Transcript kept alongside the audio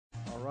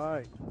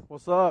right.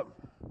 What's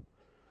up?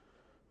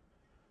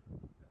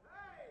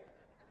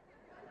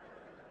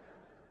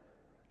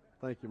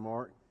 Thank you,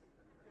 Mark.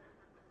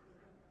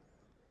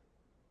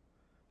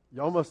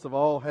 Y'all must have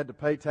all had to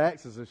pay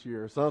taxes this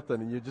year or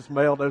something, and you just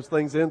mailed those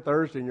things in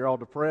Thursday and you're all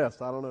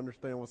depressed. I don't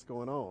understand what's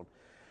going on.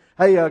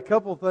 Hey, a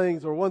couple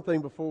things, or one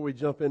thing before we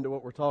jump into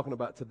what we're talking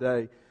about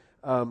today.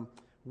 Most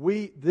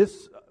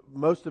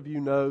of you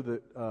know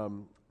that,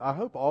 I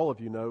hope all of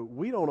you know,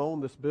 we don't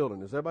own this building.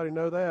 Does everybody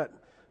know that?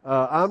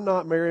 I'm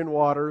not Marion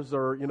Waters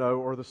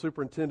or the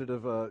superintendent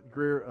of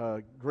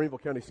Greenville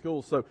County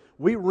Schools. So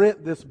we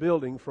rent this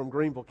building from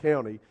Greenville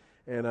County,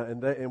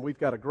 and we've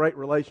got a great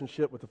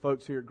relationship with the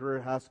folks here at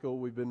Greer High School.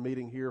 We've been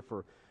meeting here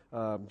for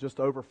just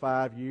over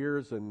 5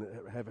 years and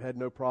have had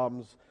no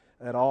problems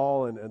at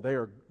all, and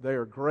they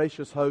are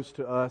gracious hosts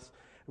to us.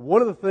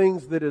 One of the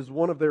things that is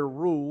one of their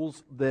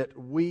rules that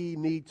we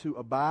need to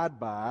abide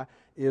by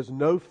is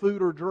no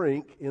food or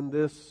drink in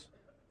this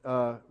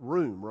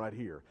room right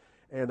here.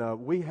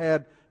 And we've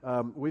had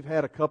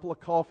a couple of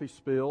coffee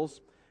spills.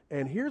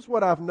 And here's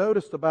what I've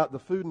noticed about the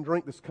food and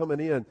drink that's coming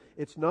in.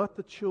 It's not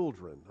the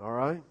children, all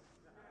right?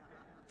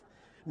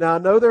 Now, I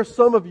know there's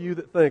some of you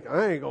that think,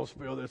 I ain't going to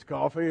spill this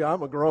coffee.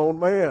 I'm a grown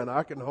man.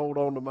 I can hold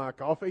on to my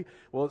coffee.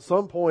 Well, at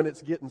some point,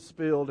 it's getting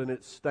spilled and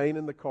it's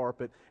staining the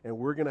carpet, and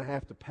we're going to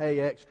have to pay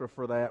extra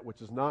for that,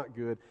 which is not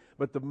good.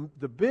 But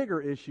the bigger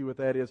issue with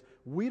that is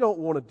we don't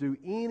want to do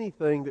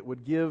anything that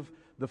would give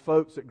the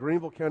folks at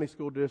Greenville County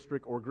School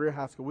District or Greer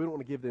High School, we don't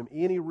want to give them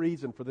any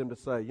reason for them to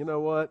say, you know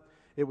what,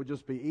 it would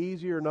just be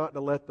easier not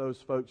to let those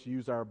folks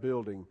use our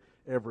building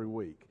every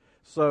week.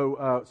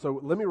 So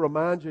let me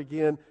remind you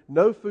again,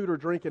 no food or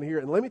drink in here.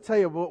 And let me tell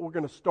you what we're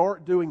going to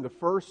start doing the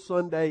first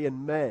Sunday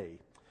in May.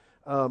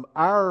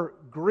 Our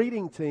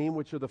greeting team,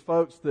 which are the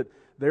folks that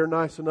they're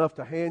nice enough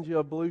to hand you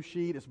a blue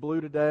sheet. It's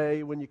blue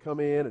today when you come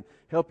in and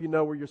help you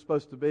know where you're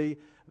supposed to be.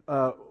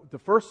 The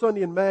first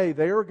Sunday in May,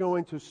 they are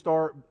going to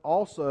start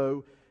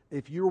also,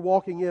 if you're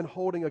walking in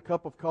holding a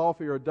cup of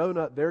coffee or a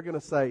donut, they're going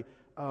to say,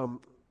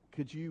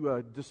 could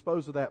you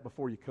dispose of that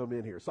before you come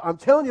in here? So I'm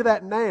telling you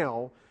that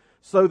now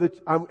so that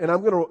I'm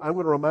going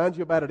to remind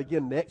you about it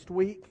again next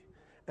week.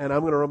 And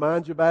I'm going to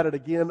remind you about it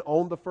again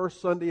on the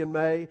first Sunday in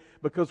May,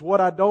 because what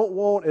I don't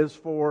want is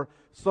for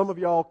some of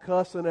y'all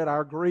cussing at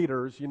our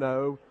greeters,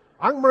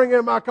 I can bring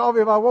in my coffee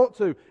if I want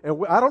to.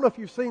 And I don't know if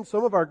you've seen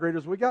some of our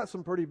greeters. We got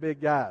some pretty big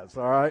guys,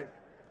 all right?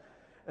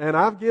 And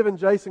I've given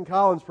Jason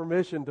Collins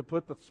permission to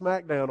put the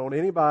smackdown on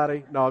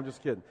anybody. No, I'm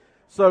just kidding.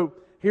 So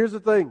here's the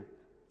thing.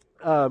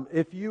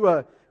 If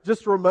you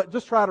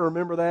just try to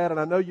remember that, and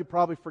I know you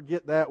probably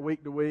forget that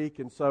week to week,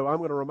 and so I'm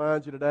going to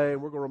remind you today,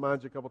 and we're going to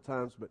remind you a couple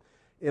times, but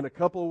in a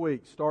couple of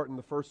weeks, starting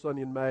the first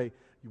Sunday in May,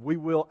 we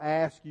will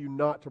ask you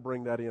not to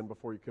bring that in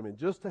before you come in,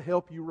 just to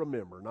help you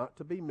remember, not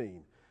to be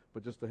mean,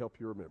 but just to help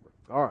you remember.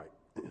 All right.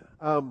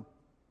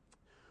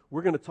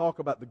 We're going to talk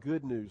about the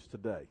good news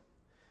today.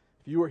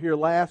 If you were here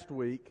last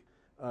week,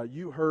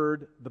 you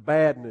heard the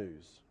bad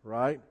news,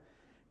 right?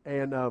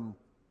 And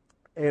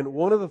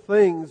one of the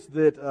things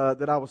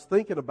that I was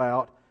thinking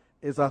about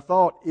is I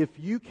thought if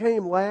you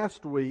came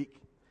last week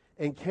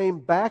and came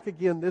back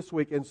again this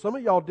week, and some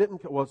of y'all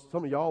didn't, well,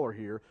 some of y'all are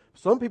here.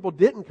 Some people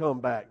didn't come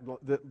back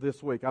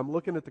this week. I'm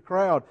looking at the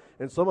crowd,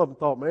 and some of them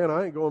thought, man,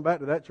 I ain't going back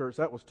to that church.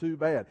 That was too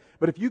bad.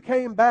 But if you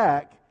came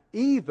back,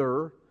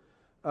 either,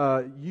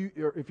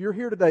 if you're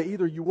here today,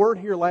 either you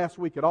weren't here last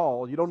week at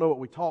all, you don't know what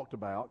we talked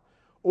about,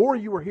 or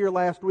you were here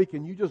last week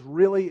and you just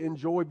really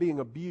enjoy being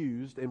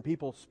abused and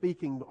people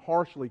speaking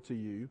harshly to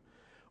you,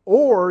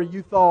 or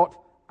you thought,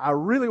 I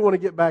really want to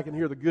get back and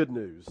hear the good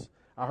news.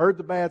 I heard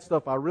the bad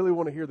stuff. I really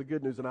want to hear the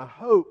good news, and I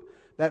hope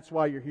that's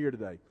why you're here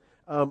today.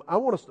 I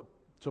want us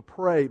to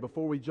pray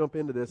before we jump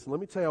into this, and let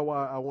me tell you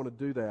why I want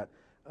to do that.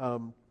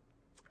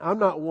 I'm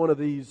not one of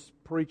these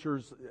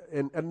preachers,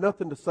 and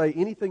nothing to say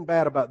anything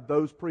bad about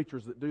those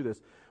preachers that do this,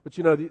 but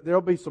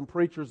there'll be some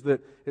preachers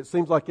that it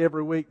seems like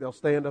every week they'll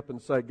stand up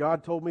and say,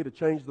 God told me to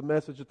change the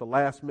message at the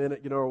last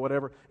minute, or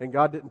whatever, and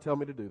God didn't tell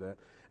me to do that.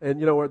 And,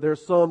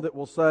 there's some that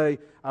will say,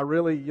 I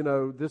really,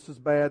 this is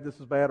bad,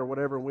 or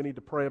whatever, and we need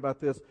to pray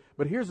about this.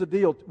 But here's the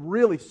deal,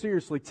 really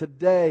seriously,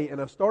 today, and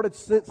I started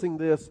sensing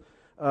this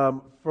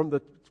from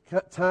the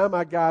time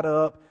I got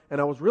up,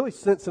 and I was really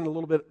sensing a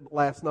little bit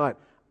last night.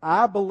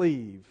 I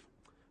believe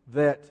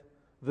that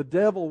the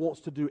devil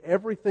wants to do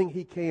everything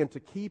he can to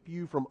keep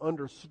you from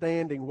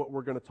understanding what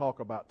we're going to talk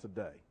about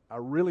today. I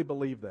really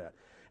believe that.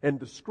 And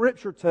the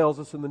Scripture tells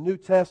us in the New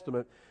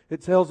Testament,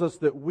 it tells us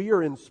that we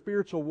are in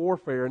spiritual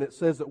warfare, and it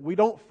says that we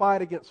don't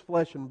fight against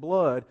flesh and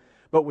blood,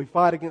 but we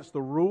fight against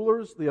the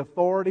rulers, the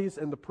authorities,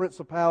 and the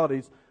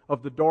principalities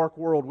of the dark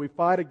world. We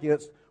fight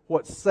against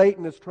what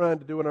Satan is trying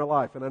to do in our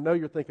life. And I know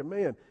you're thinking,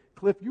 man,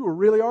 Cliff, you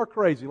really are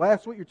crazy.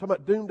 Last week you're talking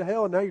about doomed to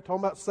hell, and now you're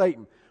talking about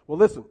Satan. Well,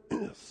 listen,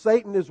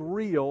 Satan is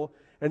real,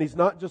 and he's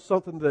not just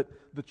something that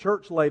the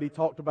church lady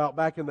talked about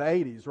back in the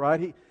 80s,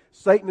 right?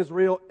 Satan is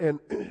real,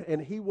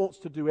 and he wants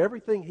to do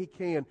everything he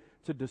can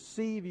to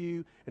deceive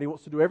you, and he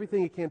wants to do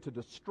everything he can to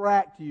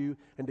distract you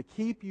and to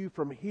keep you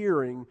from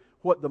hearing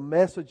what the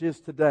message is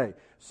today.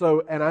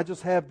 So, and I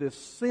just have this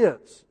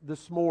sense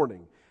this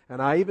morning,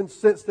 and I even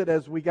sensed it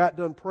as we got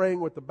done praying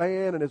with the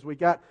band, and as we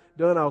got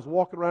done, I was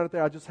walking around it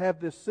there. I just have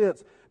this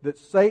sense that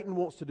Satan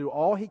wants to do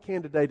all he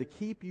can today to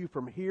keep you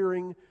from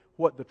hearing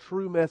what the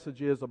true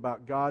message is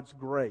about God's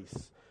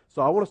grace.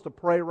 So I want us to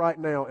pray right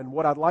now, and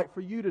what I'd like for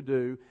you to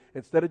do,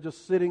 instead of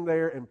just sitting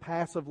there and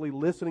passively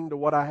listening to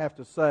what I have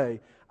to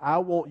say, I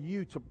want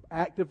you to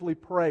actively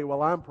pray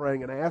while I'm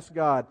praying and ask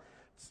God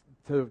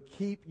to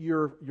keep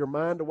your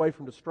mind away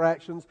from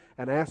distractions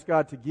and ask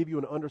God to give you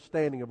an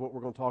understanding of what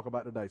we're going to talk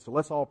about today. So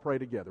let's all pray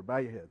together. Bow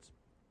your heads.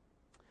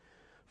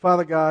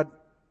 Father God,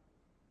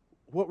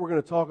 what we're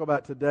going to talk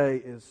about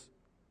today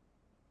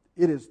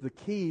is the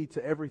key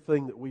to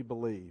everything that we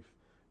believe.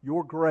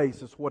 Your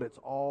grace is what it's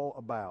all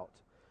about.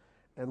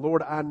 And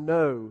Lord, I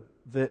know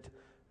that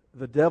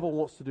the devil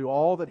wants to do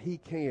all that he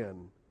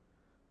can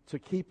to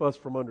keep us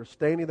from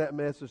understanding that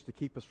message, to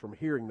keep us from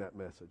hearing that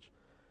message.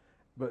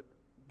 But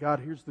God,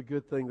 here's the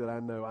good thing that I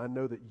know. I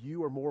know that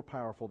you are more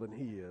powerful than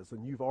he is,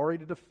 and you've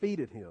already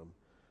defeated him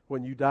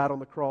when you died on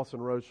the cross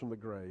and rose from the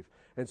grave.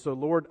 And so,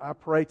 Lord, I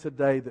pray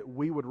today that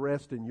we would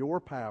rest in your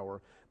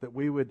power, that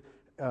we would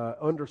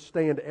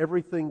understand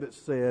everything that's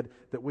said,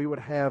 that we would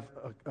have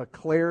a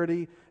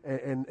clarity,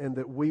 and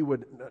that we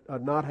would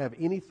not have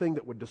anything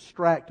that would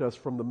distract us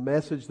from the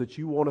message that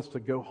you want us to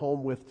go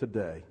home with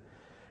today.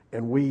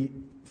 And we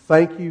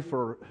thank you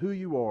for who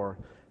you are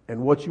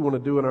and what you want to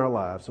do in our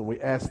lives. And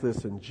we ask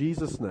this in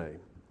Jesus' name.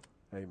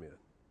 Amen.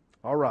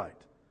 All right.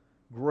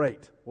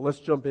 Great. Well, let's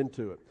jump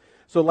into it.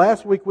 So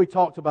last week we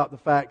talked about the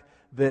fact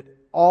that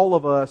all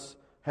of us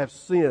have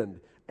sinned.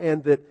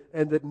 And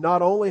that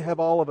not only have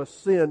all of us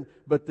sinned,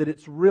 but that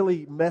it's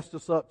really messed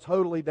us up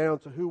totally down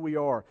to who we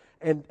are.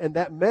 And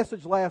that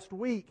message last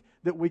week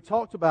that we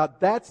talked about,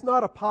 that's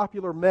not a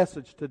popular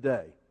message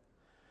today.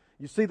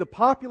 You see, the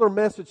popular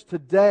message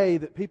today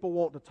that people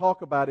want to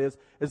talk about is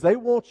they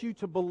want you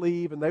to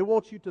believe and they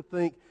want you to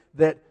think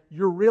that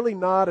you're really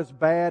not as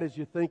bad as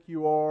you think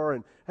you are.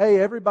 And hey,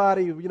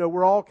 everybody,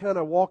 we're all kind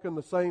of walking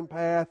the same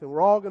path and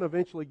we're all going to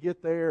eventually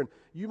get there. And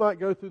you might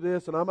go through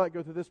this and I might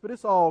go through this, but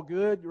it's all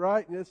good,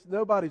 right? And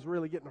nobody's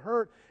really getting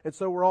hurt. And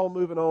so we're all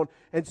moving on.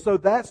 And so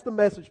that's the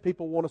message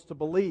people want us to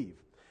believe.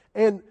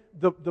 And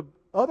the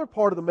other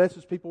part of the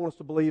message people want us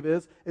to believe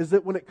is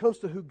that when it comes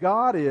to who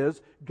God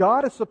is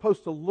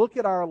supposed to look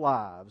at our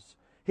lives.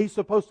 He's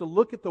supposed to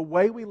look at the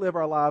way we live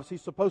our lives.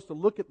 He's supposed to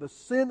look at the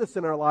sin that's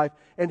in our life.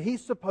 And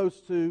He's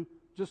supposed to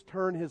just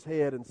turn His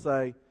head and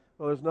say,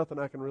 well, there's nothing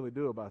I can really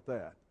do about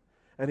that.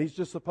 And He's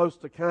just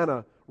supposed to kind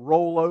of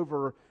roll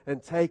over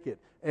and take it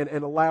and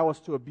allow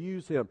us to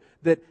abuse Him.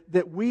 That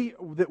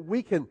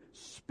we can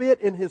spit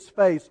in His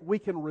face, we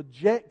can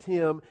reject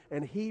Him,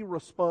 and He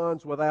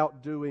responds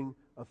without doing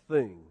a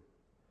thing.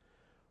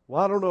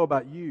 Well, I don't know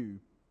about you,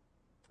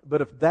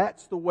 but if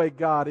that's the way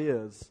God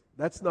is,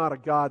 that's not a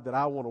God that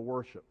I want to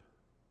worship.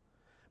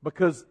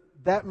 Because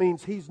that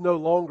means He's no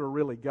longer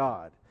really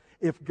God.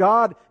 If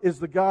God is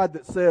the God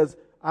that says,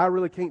 I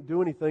really can't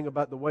do anything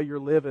about the way you're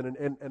living,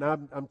 and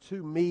I'm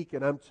too meek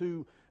and I'm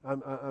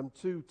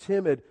too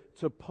timid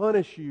to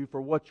punish you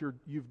for what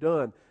you've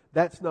done,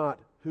 that's not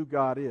who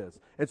God is.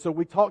 And so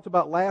we talked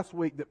about last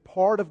week that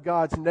part of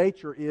God's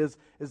nature is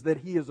that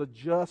He is a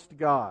just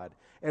God.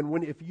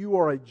 And if you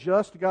are a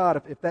just God,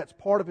 if that's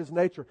part of His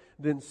nature,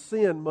 then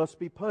sin must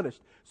be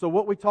punished. So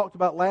what we talked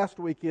about last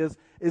week is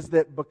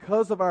that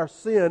because of our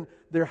sin,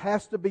 there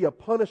has to be a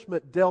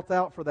punishment dealt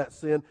out for that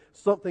sin.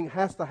 Something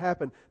has to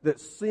happen. That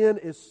sin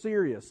is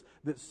serious.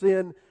 That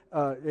sin,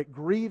 it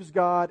grieves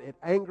God, it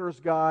angers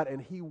God,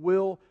 and He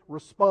will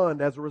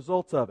respond as a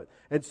result of it.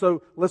 And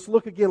so let's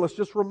look again. Let's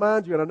just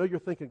remind you, and I know you're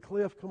thinking,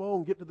 Cliff, come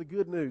on, get to the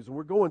good news, and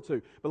we're going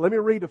to. But let me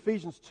read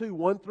Ephesians 2,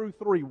 1 through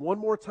 3 one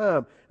more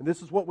time. And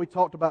this is what we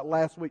talked about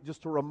last week,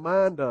 just to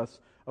remind us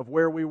of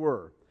where we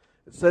were.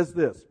 It says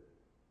this,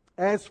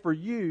 as for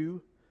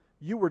you,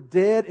 you were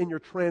dead in your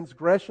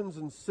transgressions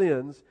and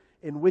sins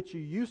in which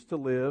you used to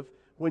live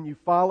when you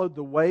followed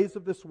the ways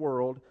of this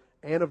world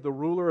and of the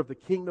ruler of the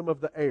kingdom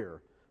of the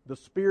air, the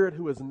Spirit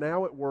who is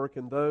now at work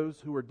in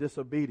those who are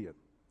disobedient.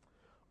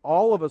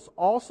 All of us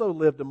also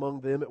lived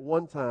among them at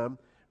one time,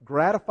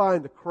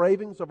 gratifying the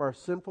cravings of our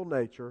sinful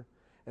nature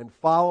and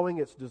following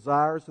its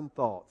desires and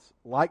thoughts.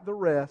 Like the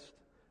rest,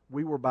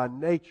 we were by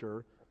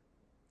nature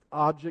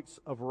objects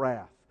of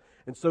wrath.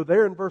 And so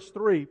there in verse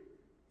 3,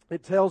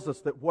 it tells us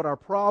that what our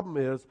problem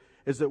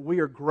is that we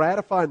are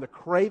gratifying the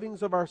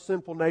cravings of our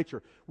sinful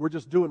nature. We're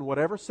just doing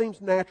whatever seems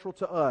natural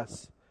to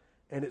us.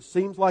 And it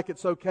seems like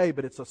it's okay,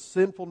 but it's a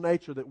sinful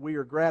nature that we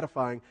are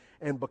gratifying.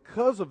 And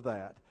because of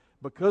that,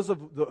 because of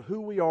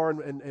who we are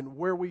and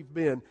where we've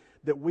been,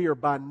 that we are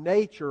by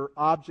nature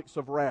objects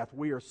of wrath.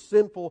 We are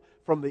sinful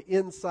from the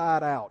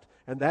inside out.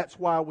 And that's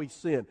why we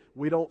sin.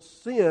 We don't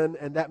sin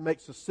and that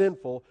makes us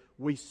sinful.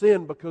 We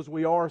sin because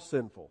we are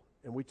sinful.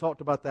 And we talked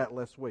about that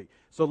last week.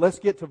 So let's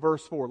get to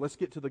verse 4. Let's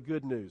get to the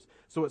good news.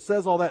 So it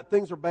says all that.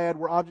 Things are bad.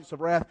 We're objects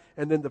of wrath.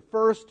 And then the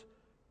first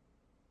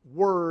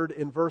word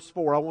in verse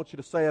 4, I want you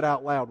to say it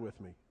out loud with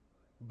me.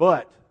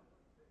 But.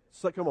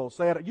 So, come on,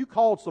 say it. You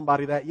called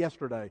somebody that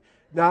yesterday.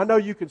 Now, I know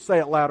you can say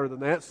it louder than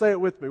that. Say it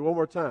with me one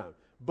more time.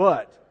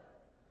 But.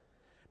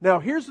 Now,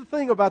 here's the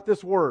thing about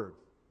this word.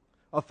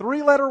 A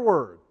 3-letter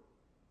word.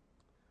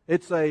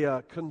 It's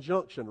a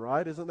conjunction,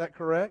 right? Isn't that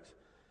correct?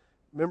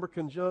 Remember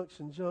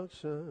conjunction,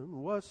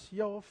 junction, what's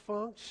your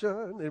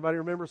function? Anybody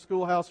remember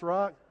Schoolhouse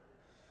Rock?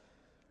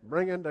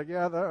 Bringing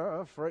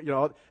together,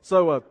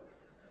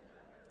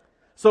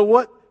 So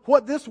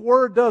what this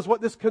word does,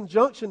 what this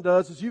conjunction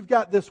does, is you've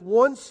got this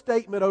one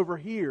statement over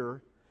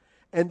here,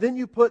 and then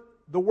you put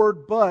the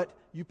word but,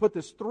 you put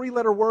this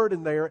 3-letter word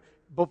in there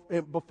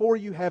before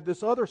you have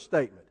this other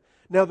statement.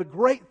 Now, the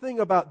great thing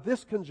about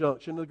this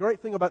conjunction, the great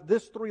thing about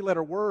this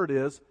 3-letter word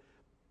is,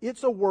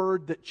 it's a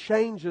word that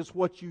changes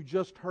what you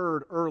just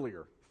heard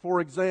earlier. For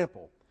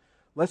example,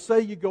 let's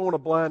say you go on a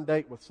blind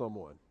date with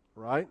someone,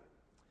 right?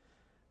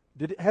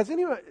 Has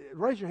anyone,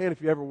 raise your hand if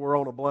you ever were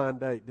on a blind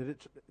date.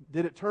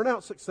 Did it turn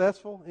out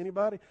successful?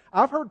 Anybody?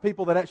 I've heard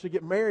people that actually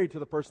get married to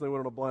the person they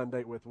went on a blind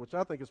date with, which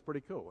I think is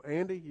pretty cool.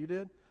 Andy, you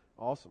did?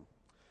 Awesome.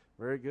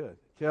 Very good.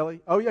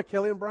 Kelly? Oh yeah,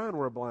 Kelly and Brian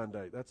were a blind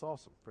date. That's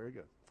awesome. Very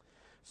good.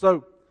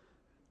 So,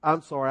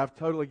 I'm sorry, I've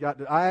totally got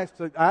to.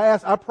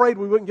 I prayed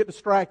we wouldn't get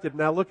distracted.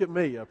 Now look at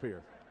me up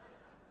here.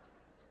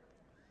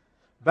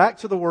 Back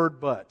to the word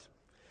but.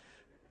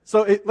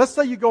 So let's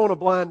say you go on a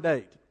blind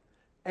date,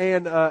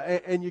 and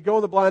you go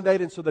on the blind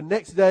date, and so the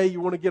next day you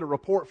want to get a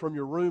report from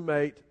your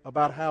roommate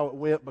about how it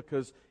went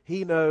because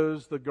he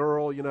knows the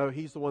girl,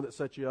 he's the one that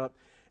set you up,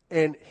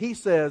 and he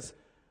says,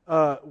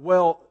 the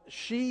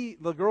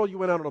girl you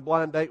went out on a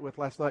blind date with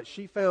last night,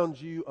 she found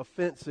you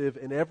offensive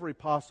in every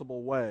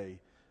possible way.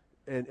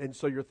 And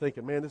so you're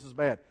thinking, man, this is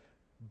bad.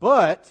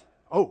 But,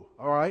 all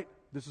right,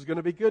 this is going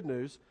to be good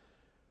news.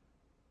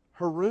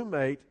 Her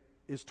roommate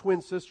is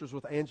twin sisters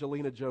with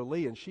Angelina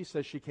Jolie, and she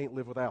says she can't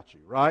live without you,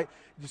 right?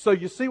 So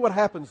you see what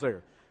happens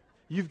there.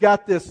 You've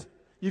got this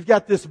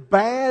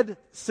bad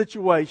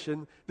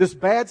situation, this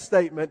bad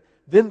statement,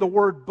 then the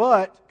word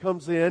but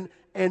comes in,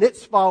 and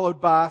it's followed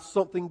by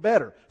something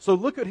better. So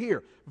look at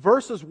here.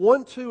 Verses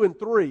 1, 2, and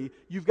 3,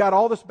 you've got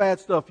all this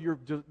bad stuff.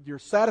 You're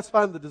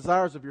satisfying the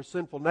desires of your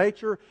sinful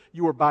nature.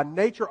 You are by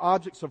nature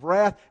objects of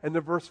wrath. And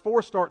then verse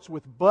 4 starts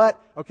with but.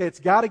 Okay,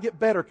 it's got to get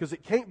better because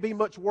it can't be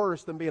much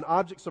worse than being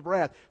objects of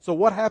wrath. So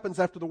what happens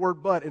after the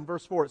word but in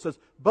verse 4? It says,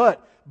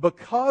 but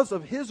because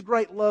of His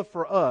great love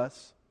for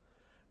us,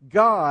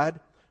 God,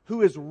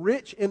 who is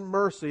rich in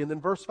mercy, and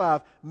then verse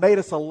 5, made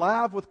us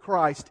alive with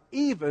Christ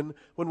even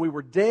when we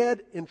were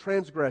dead in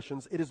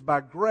transgressions. It is by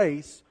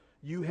grace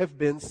you have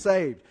been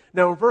saved.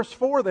 Now in verse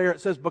 4 there it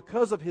says,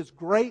 because of His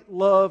great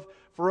love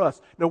for us.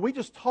 Now we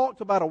just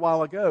talked about a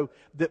while ago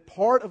that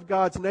part of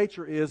God's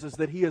nature is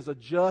that He is a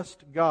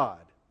just God.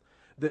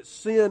 That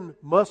sin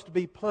must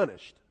be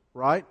punished,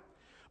 right?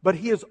 But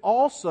He is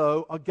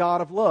also a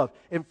God of love.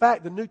 In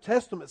fact, the New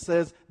Testament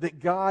says that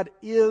God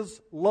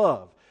is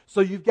love. So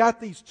you've got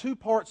these two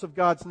parts of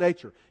God's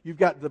nature. You've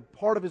got the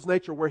part of His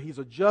nature where He's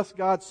a just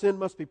God, sin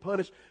must be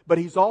punished, but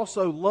He's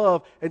also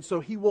love, and so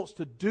He wants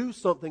to do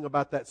something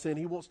about that sin.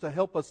 He wants to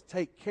help us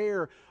take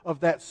care of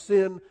that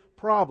sin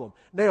problem.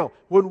 Now,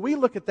 when we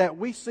look at that,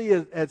 we see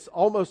it as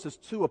almost as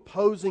two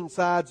opposing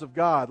sides of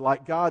God,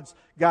 like God's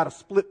got a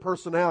split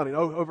personality.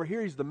 Oh, over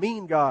here He's the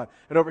mean God,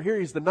 and over here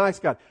He's the nice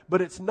God.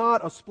 But it's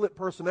not a split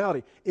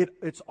personality.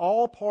 It's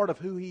all part of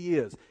who He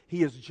is.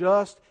 He is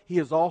just. He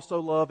is also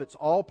love. It's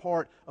all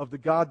part of the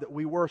God that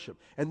we worship.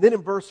 And then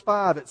in verse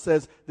 5 it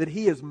says that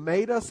He has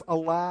made us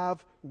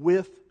alive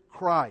with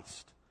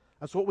Christ.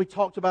 That's what we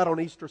talked about on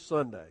Easter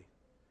Sunday.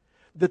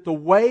 That the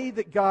way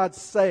that God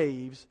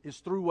saves is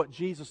through what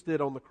Jesus did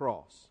on the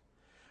cross.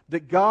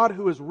 That God,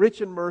 who is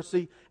rich in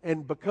mercy,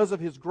 and because of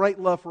His great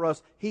love for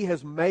us, He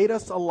has made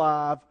us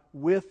alive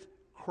with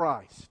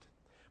Christ.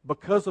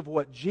 Because of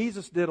what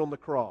Jesus did on the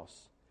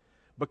cross,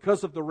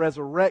 because of the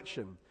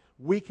resurrection,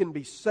 we can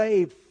be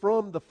saved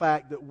from the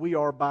fact that we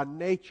are by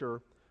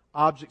nature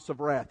objects of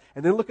wrath.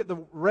 And then look at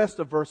the rest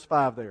of verse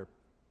 5 there,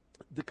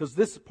 because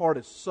this part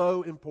is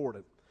so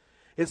important.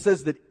 It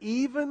says that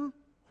even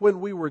when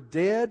we were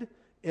dead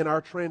in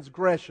our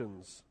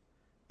transgressions,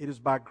 it is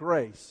by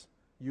grace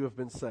you have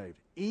been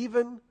saved.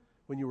 Even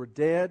when you were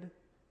dead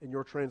in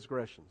your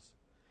transgressions.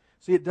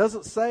 See, it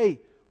doesn't say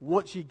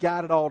once you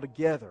got it all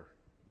together.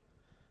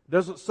 It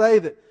doesn't say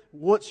that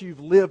once you've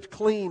lived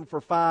clean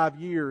for 5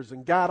 years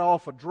and got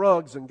off of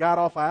drugs and got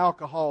off of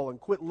alcohol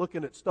and quit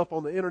looking at stuff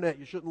on the internet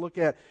you shouldn't look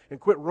at and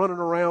quit running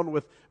around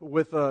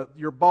with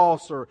your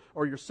boss or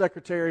your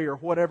secretary or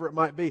whatever it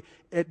might be,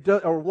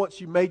 or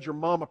once you made your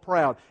mama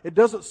proud. It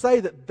doesn't say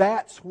that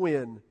that's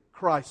when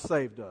Christ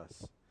saved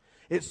us.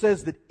 It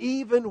says that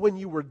even when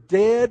you were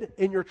dead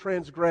in your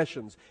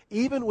transgressions,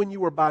 even when you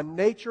were by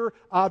nature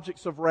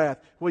objects of wrath,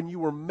 when you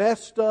were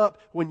messed up,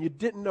 when you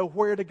didn't know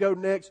where to go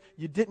next,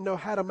 you didn't know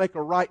how to make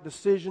a right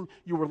decision,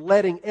 you were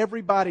letting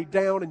everybody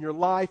down in your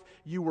life,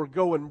 you were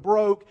going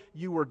broke,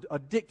 you were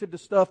addicted to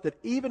stuff, that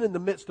even in the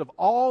midst of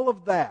all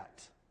of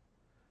that,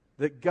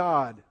 that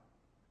God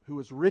who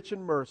is rich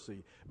in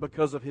mercy,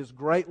 because of His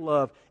great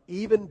love,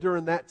 even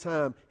during that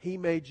time, He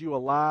made you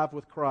alive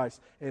with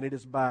Christ. And it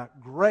is by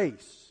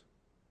grace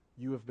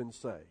you have been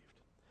saved.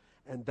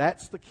 And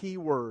that's the key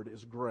word,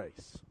 is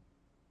grace.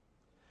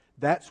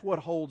 That's what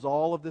holds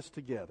all of this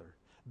together.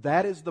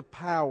 That is the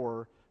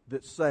power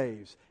that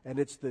saves. And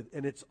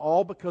it's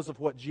all because of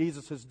what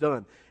Jesus has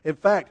done. In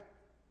fact,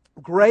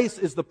 grace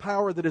is the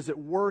power that is at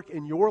work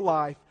in your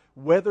life,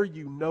 whether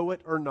you know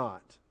it or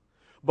not.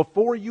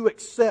 Before you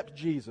accept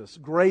Jesus,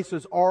 grace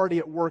is already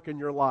at work in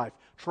your life,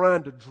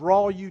 trying to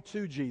draw you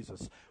to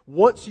Jesus.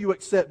 Once you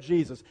accept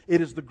Jesus,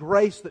 it is the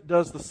grace that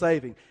does the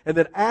saving. And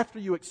then after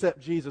you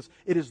accept Jesus,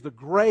 it is the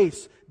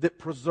grace that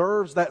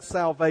preserves that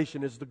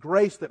salvation. It is the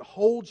grace that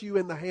holds you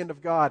in the hand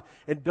of God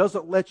and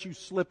doesn't let you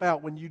slip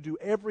out when you do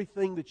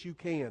everything that you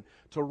can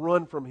to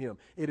run from Him.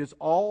 It is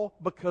all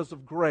because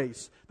of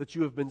grace that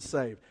you have been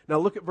saved. Now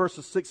look at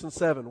verses 6 and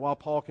 7 while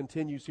Paul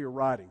continues here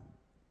writing.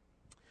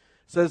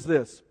 It says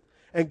this,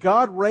 "And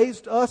God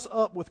raised us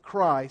up with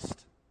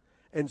Christ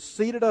and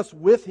seated us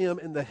with Him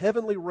in the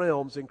heavenly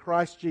realms in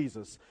Christ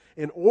Jesus,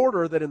 in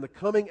order that in the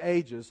coming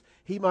ages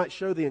He might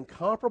show the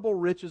incomparable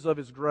riches of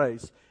His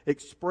grace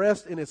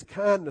expressed in His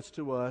kindness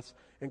to us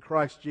in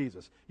Christ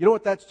Jesus." You know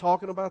what that's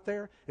talking about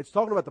there? It's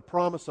talking about the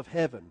promise of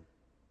heaven.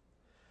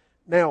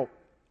 Now,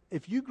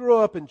 if you grew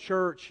up in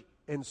church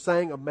and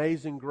sang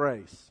Amazing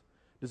Grace,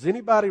 does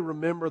anybody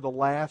remember the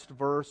last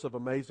verse of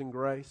Amazing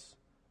Grace?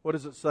 What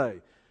does it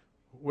say?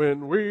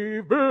 "When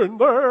we've been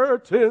there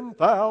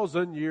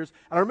 10,000 years.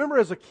 I remember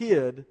as a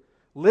kid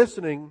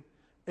listening,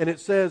 and it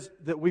says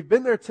that we've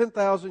been there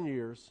 10,000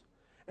 years,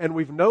 and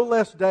we've no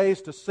less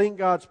days to sing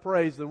God's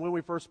praise than when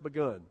we first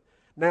begun.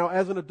 Now,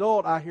 as an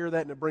adult, I hear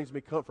that and it brings me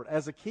comfort.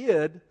 As a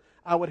kid,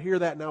 I would hear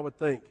that and I would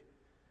think,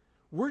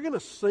 we're going to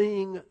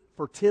sing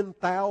for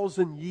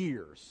 10,000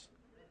 years.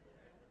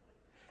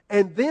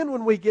 And then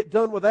when we get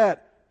done with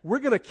that, we're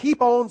going to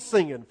keep on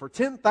singing for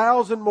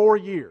 10,000 more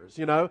years,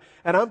 you know.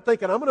 And I'm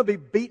thinking I'm going to be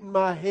beating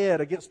my head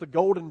against the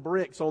golden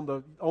bricks on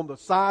the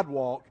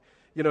sidewalk,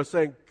 you know,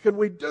 saying, can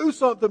we do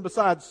something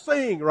besides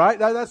sing, right?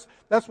 That's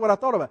what I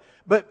thought about.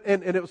 But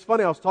and it was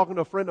funny, I was talking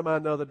to a friend of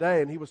mine the other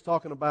day, and he was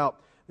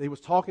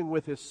talking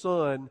with his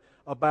son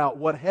about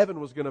what heaven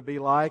was going to be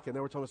like, and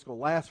they were talking it's going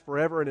to last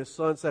forever, and his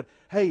son said,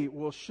 hey,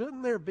 well,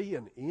 shouldn't there be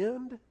an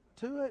end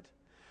to it?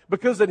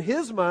 Because in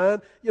his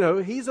mind, you know,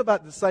 he's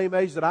about the same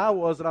age that I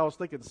was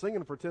thinking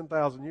singing for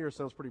 10,000 years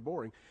sounds pretty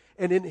boring.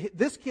 And in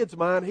this kid's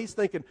mind, he's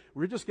thinking,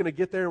 we're just going to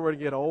get there and we're going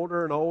to get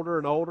older and older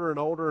and older and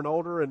older and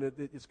older, and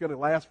it's going to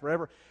last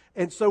forever.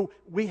 And so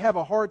we have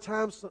a hard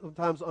time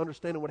sometimes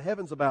understanding what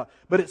heaven's about.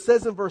 But it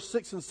says in verse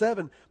 6 and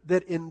 7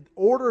 that in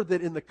order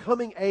that in the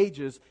coming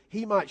ages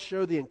He might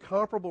show the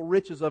incomparable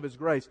riches of His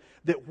grace,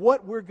 that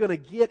what we're going to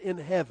get in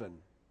heaven,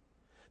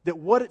 that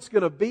what it's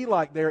going to be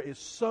like there is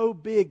so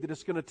big that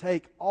it's going to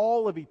take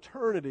all of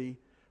eternity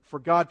for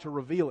God to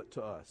reveal it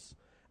to us.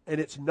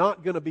 And it's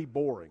not going to be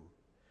boring.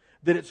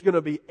 That it's going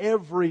to be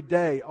every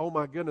day, oh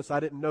my goodness, I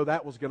didn't know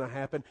that was going to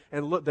happen.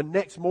 And look, the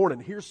next morning,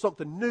 here's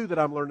something new that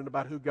I'm learning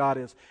about who God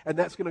is. And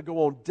that's going to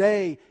go on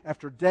day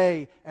after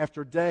day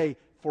after day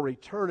for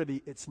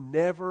eternity. It's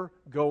never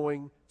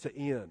going to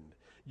end.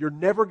 You're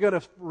never going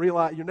to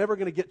realize, you're never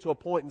going to get to a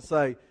point and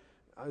say,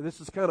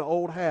 this is kind of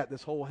old hat,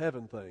 this whole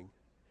heaven thing.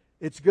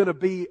 It's going to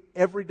be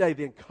every day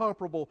the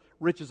incomparable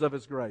riches of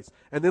His grace.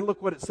 And then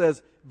look what it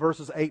says,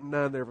 verses 8 and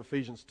 9 there of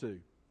Ephesians 2.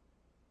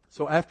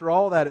 So after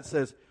all that it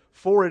says,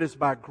 for it is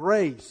by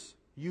grace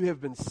you have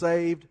been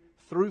saved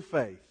through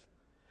faith,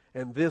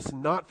 and this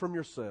not from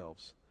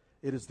yourselves.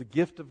 It is the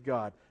gift of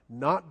God,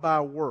 not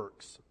by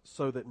works,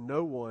 so that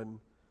no one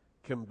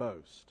can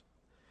boast.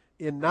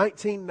 In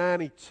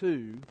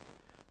 1992,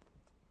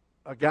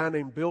 a guy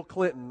named Bill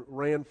Clinton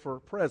ran for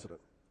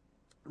president.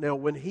 Now,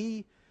 when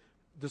he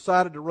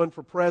decided to run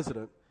for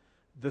president,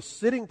 the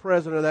sitting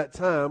president at that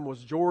time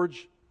was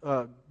George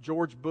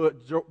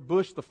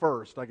Bush the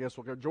first, I guess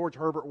we'll go, George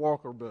Herbert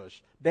Walker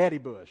Bush, Daddy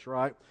Bush,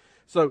 right?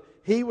 So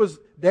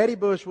Daddy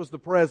Bush was the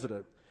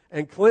president,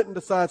 and Clinton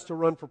decides to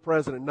run for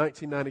president in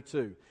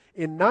 1992.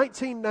 In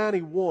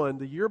 1991,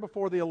 the year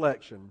before the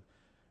election,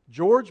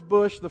 George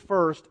Bush the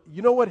first,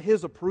 you know what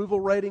his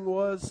approval rating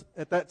was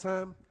at that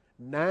time?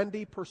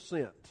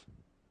 90%.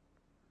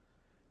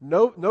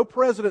 No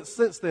president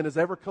since then has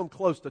ever come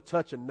close to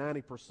touching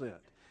 90%.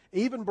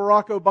 Even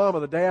Barack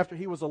Obama, the day after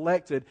he was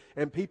elected,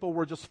 and people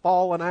were just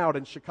falling out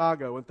in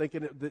Chicago and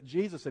thinking that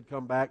Jesus had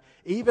come back,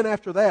 even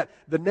after that,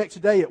 the next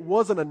day it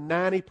wasn't a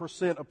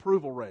 90%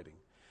 approval rating.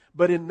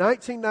 But in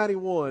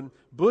 1991,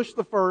 Bush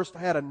the first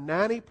had a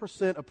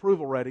 90%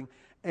 approval rating,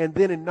 and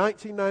then in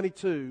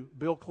 1992,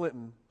 Bill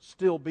Clinton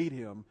still beat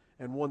him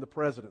and won the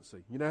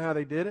presidency. You know how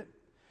they did it?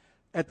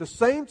 At the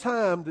same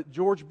time that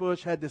George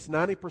Bush had this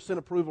 90%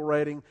 approval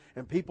rating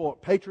and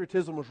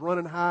patriotism was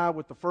running high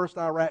with the first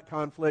Iraq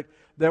conflict,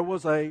 there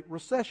was a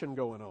recession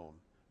going on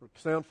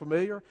Sound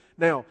familiar?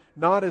 Now,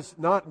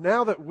 not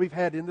now that we've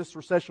had in this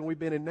recession we've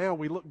been in now,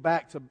 we look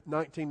back to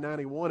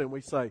 1991 and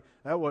we say,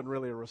 that wasn't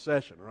really a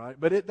recession, right?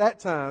 But at that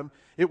time,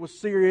 it was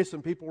serious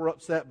and people were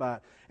upset by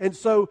it. And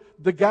so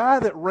the guy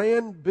that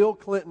ran Bill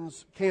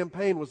Clinton's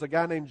campaign was a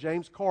guy named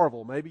James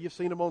Carville. Maybe you've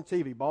seen him on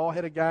TV.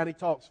 Bald-headed guy and he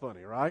talks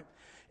funny, right?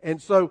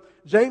 And so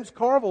James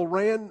Carville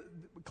ran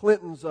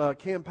Clinton's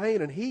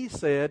campaign and he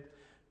said,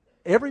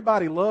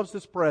 everybody loves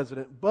this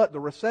president, but the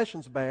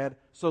recession's bad,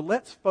 so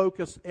let's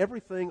focus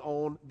everything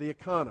on the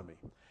economy.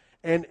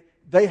 And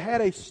they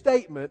had a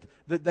statement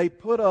that they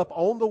put up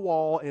on the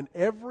wall in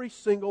every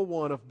single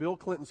one of Bill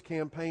Clinton's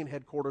campaign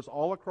headquarters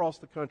all across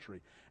the country.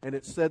 And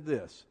it said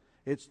this,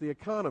 it's the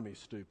economy,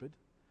 stupid.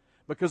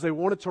 Because they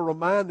wanted to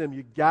remind them,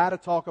 you got to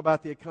talk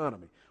about the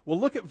economy. Well,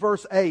 look at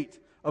verse 8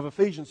 of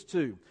Ephesians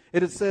 2.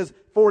 It says,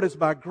 for it is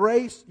by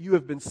grace you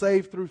have been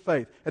saved through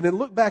faith. And then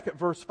look back at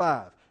verse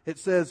 5. It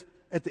says,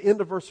 at the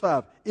end of verse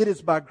 5, it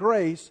is by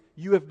grace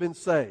you have been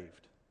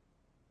saved.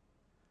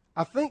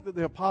 I think that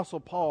the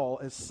Apostle Paul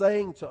is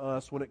saying to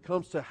us when it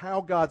comes to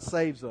how God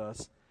saves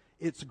us,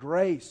 it's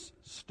grace,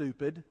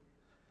 stupid.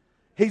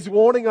 He's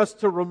wanting us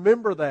to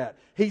remember that.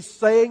 He's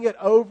saying it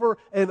over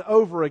and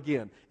over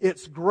again.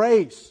 It's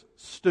grace,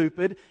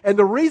 stupid. And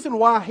the reason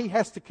why he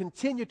has to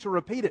continue to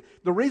repeat it,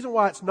 the reason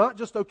why it's not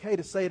just okay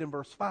to say it in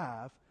verse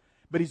 5,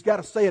 but he's got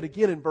to say it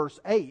again in verse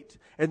 8.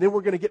 And then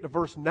we're going to get to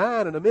verse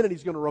 9 in a minute.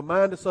 He's going to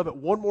remind us of it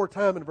one more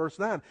time in verse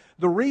 9.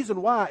 The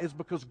reason why is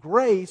because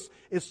grace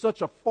is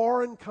such a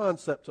foreign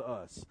concept to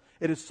us.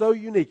 It is so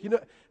unique. You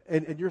know,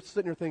 and you're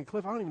sitting there thinking,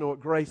 Cliff, I don't even know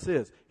what grace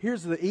is.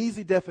 Here's the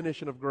easy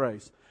definition of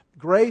grace.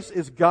 Grace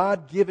is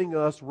God giving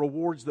us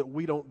rewards that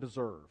we don't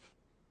deserve.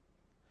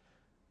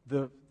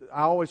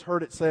 I always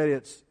heard it say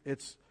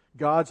it's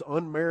God's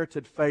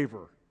unmerited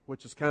favor,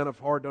 which is kind of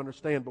hard to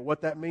understand. But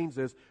what that means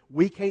is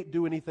we can't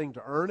do anything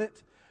to earn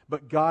it,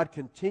 but God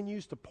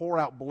continues to pour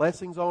out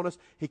blessings on us.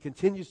 He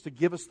continues to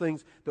give us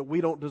things that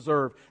we don't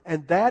deserve.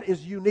 And that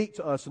is unique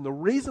to us. And the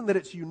reason that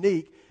it's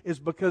unique is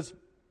because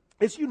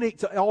it's unique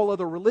to all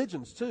other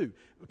religions too.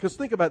 Because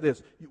think about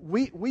this.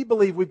 We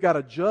believe we've got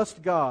a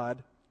just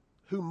God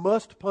who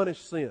must punish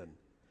sin.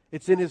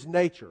 It's in His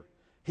nature.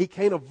 He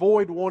can't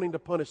avoid wanting to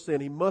punish sin.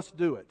 He must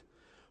do it.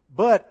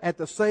 But at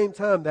the same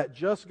time, that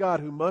just God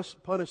who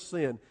must punish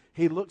sin,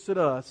 He looks at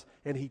us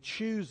and He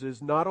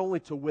chooses not only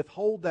to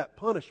withhold that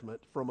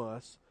punishment from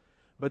us,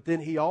 but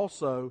then He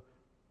also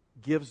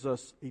gives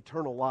us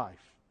eternal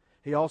life.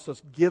 He also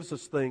gives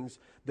us things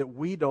that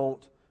we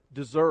don't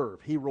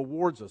deserve. He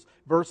rewards us.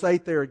 Verse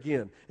 8 there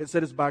again, it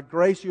said, it's by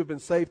grace you have been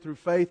saved through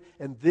faith,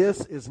 and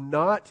this is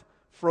not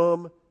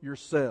from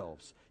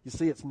yourselves. You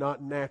see, it's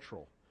not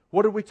natural.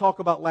 What did we talk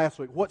about last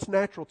week? What's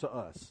natural to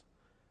us?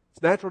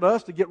 It's natural to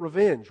us to get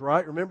revenge,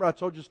 right? Remember I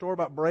told you a story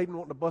about Braden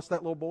wanting to bust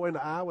that little boy in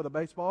the eye with a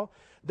baseball?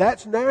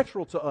 That's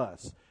natural to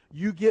us.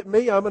 You get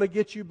me, I'm going to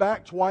get you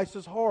back twice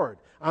as hard.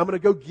 I'm going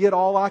to go get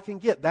all I can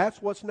get. That's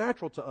what's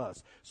natural to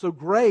us. So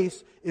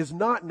grace is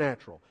not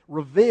natural.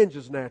 Revenge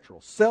is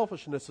natural.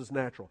 Selfishness is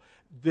natural.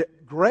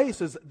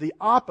 Grace is the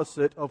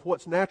opposite of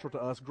what's natural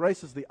to us.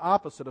 Grace is the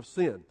opposite of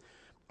sin.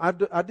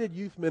 I did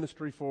youth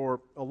ministry for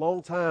a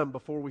long time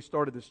before we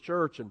started this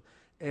church, and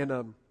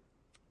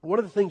one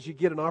of the things you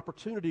get an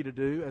opportunity to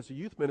do as a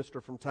youth minister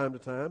from time to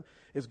time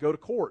is go to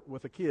court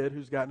with a kid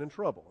who's gotten in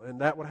trouble. And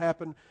that would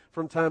happen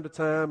from time to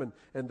time,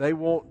 and they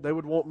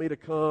would want me to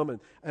come.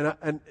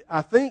 And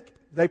I think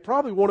they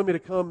probably wanted me to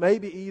come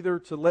maybe either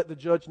to let the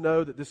judge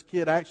know that this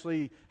kid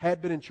actually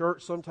had been in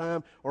church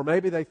sometime, or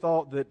maybe they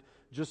thought that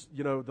just,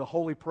 the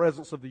holy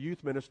presence of the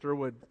youth minister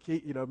would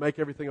make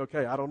everything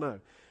okay. I don't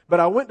know. But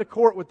I went to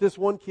court with this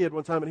one kid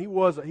one time, and he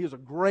was a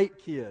great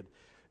kid.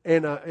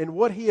 And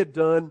what he had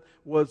done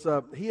was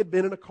he had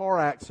been in a car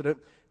accident,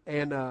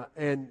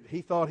 and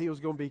he thought he was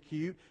going to be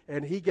cute,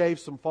 and he gave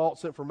some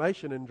false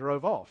information and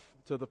drove off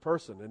to the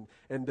person.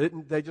 And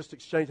didn't they just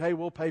exchanged, hey,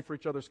 we'll pay for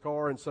each other's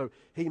car. And so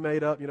he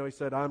made up, he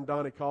said, I'm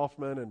Donnie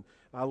Kaufman, and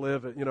I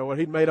live at,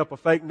 he'd made up a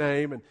fake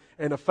name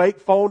and a fake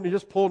phone. He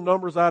just pulled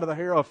numbers out of the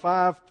hair of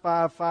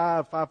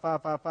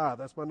 555-5555.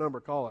 That's my number,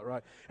 call it,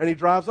 right? And he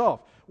drives off.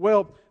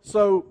 Well,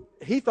 so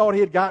he thought he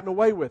had gotten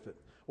away with it.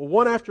 Well,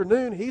 one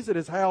afternoon, he's at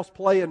his house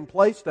playing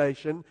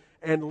PlayStation,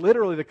 and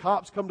literally the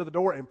cops come to the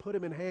door and put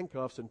him in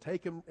handcuffs and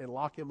take him and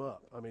lock him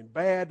up. I mean,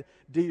 bad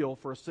deal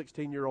for a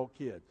 16-year-old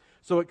kid.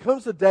 So it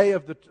comes the day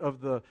of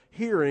the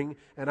hearing,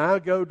 and I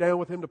go down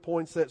with him to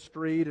Poinsett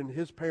Street, and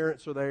his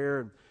parents are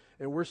there,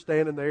 and we're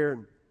standing there,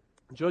 and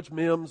Judge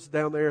Mims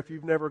down there, if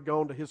you've never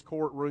gone to his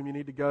courtroom, you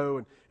need to go,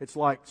 and it's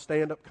like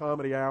stand-up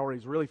comedy hour.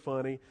 He's really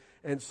funny.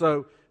 And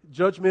so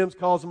Judge Mims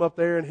calls him up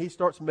there, and he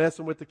starts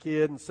messing with the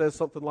kid and says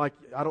something like,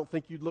 I don't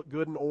think you'd look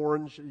good in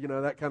orange,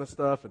 that kind of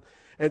stuff.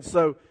 And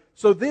so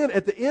then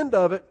at the end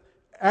of it,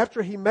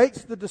 after he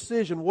makes the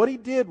decision, what he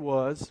did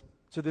was,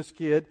 to this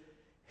kid,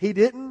 he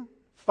didn't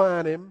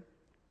fine him.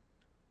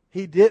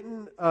 He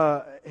didn't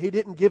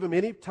give him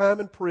any time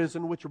in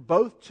prison, which are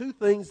both two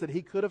things that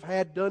he could have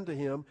had done to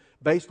him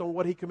based on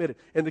what he committed.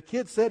 And the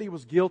kid said he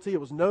was guilty. It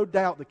was no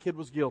doubt the kid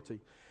was guilty.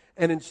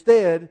 And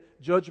instead,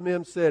 Judge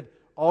Mims said,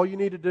 all you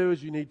need to do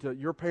is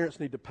your parents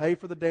need to pay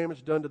for the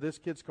damage done to this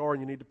kid's car,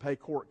 and you need to pay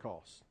court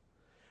costs.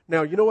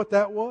 Now, you know what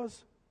that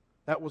was?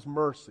 That was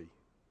mercy.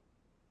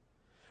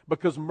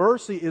 Because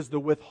mercy is the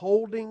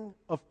withholding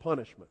of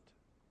punishment.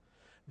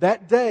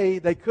 That day,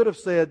 they could have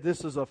said,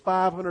 this is a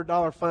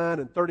 $500 fine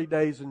and 30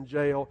 days in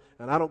jail,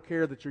 and I don't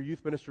care that your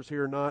youth minister's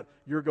here or not,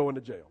 you're going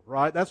to jail,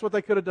 right? That's what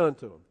they could have done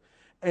to him.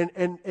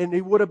 And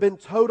he would have been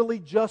totally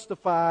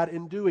justified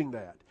in doing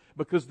that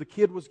because the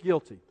kid was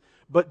guilty.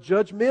 But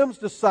Judge Mims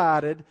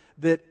decided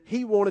that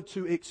he wanted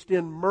to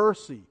extend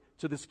mercy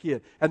to this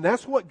kid. And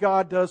that's what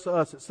God does to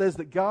us. It says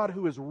that God,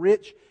 who is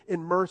rich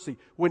in mercy,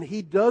 when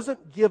He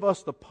doesn't give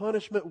us the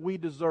punishment we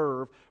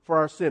deserve for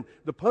our sin,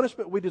 the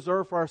punishment we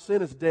deserve for our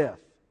sin is death,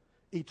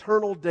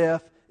 eternal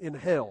death in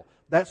hell.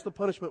 That's the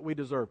punishment we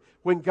deserve.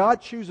 When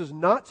God chooses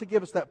not to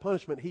give us that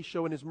punishment, He's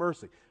showing His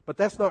mercy. But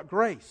that's not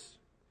grace.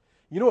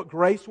 You know what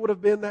grace would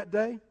have been that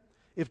day?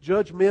 If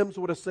Judge Mims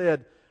would have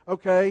said,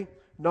 okay,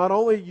 not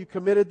only you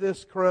committed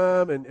this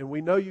crime and we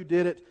know you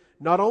did it,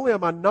 not only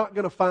am I not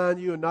going to fine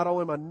you and not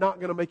only am I not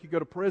going to make you go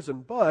to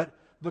prison, but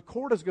the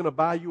court is going to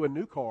buy you a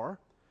new car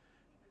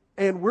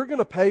and we're going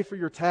to pay for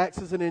your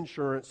taxes and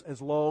insurance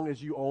as long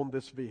as you own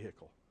this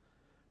vehicle.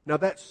 Now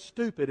that's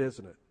stupid,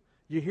 isn't it?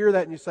 You hear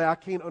that and you say, I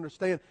can't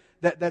understand.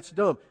 That's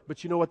dumb.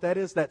 But you know what that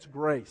is? That's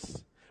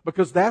grace.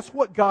 Because that's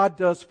what God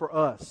does for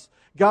us.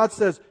 God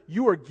says,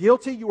 you are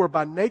guilty, you are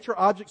by nature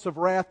objects of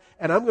wrath,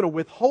 and I'm going to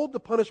withhold the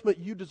punishment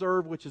you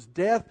deserve, which is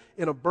death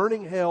in a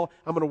burning hell.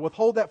 I'm going to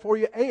withhold that for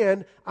you,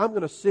 and I'm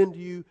going to send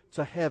you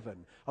to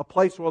heaven, a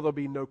place where there'll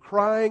be no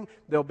crying,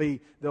 there'll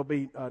be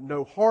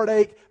no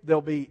heartache, there'll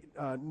be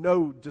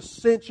no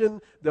dissension,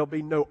 there'll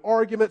be no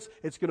arguments.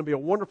 It's going to be a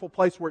wonderful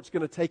place where it's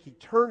going to take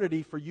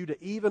eternity for you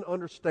to even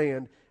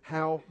understand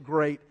how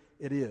great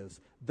it is.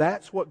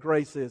 That's what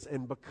grace is,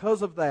 and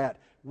because of that,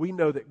 we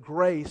know that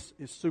grace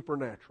is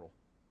supernatural.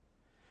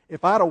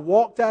 If I'd have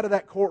walked out of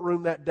that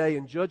courtroom that day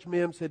and Judge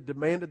Mims had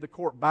demanded the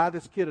court buy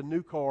this kid a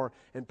new car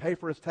and pay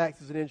for his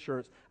taxes and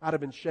insurance, I'd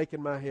have been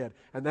shaking my head.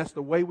 And that's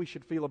the way we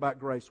should feel about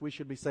grace. We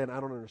should be saying, I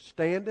don't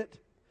understand it.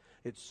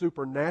 It's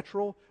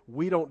supernatural.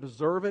 We don't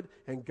deserve it.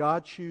 And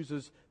God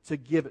chooses to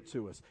give it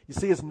to us. You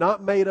see, it's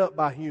not made up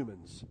by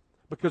humans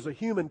because a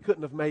human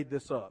couldn't have made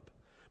this up.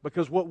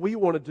 Because what we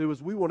want to do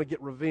is we want to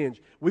get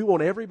revenge. We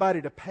want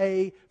everybody to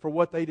pay for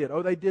what they did.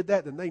 Oh, they did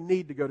that, then they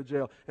need to go to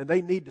jail, and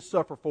they need to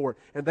suffer for it.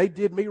 And they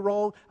did me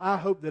wrong. I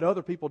hope that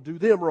other people do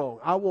them wrong.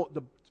 I want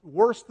the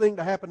worst thing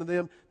to happen to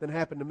them than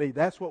happen to me.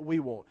 That's what we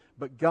want.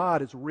 But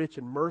God is rich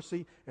in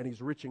mercy, and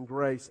He's rich in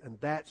grace, and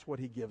that's what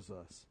He gives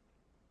us.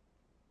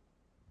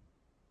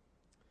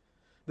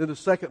 Then the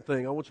second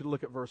thing, I want you to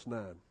look at verse 9.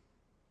 It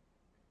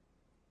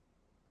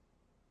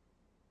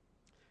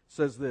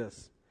says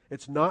this.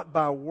 It's not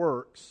by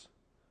works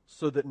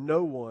so that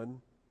no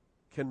one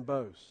can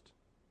boast.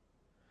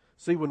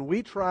 See, when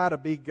we try to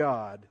be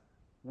God,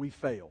 we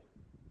fail.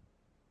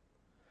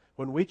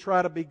 When we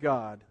try to be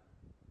God,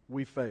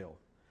 we fail.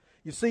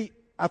 You see,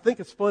 I think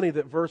it's funny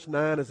that verse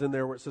 9 is in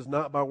there where it says,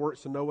 not by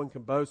works so no one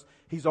can boast.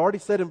 He's already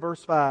said in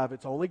verse 5,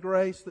 it's only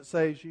grace that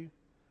saves you.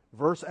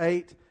 Verse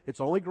 8, it's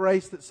only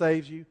grace that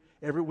saves you.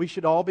 We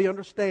should all be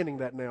understanding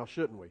that now,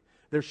 shouldn't we?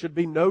 There should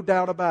be no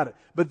doubt about it.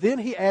 But then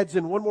he adds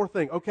in one more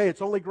thing. Okay, it's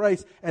only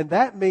grace, and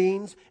that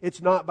means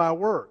it's not by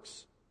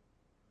works.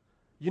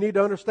 You need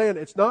to understand,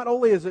 it's not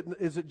only is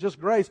it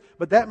just grace,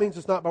 but that means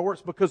it's not by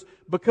works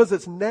because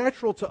it's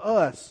natural to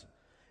us.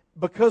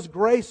 Because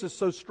grace is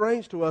so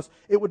strange to us,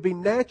 it would be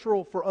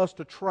natural for us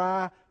to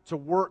try to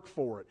work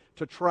for it,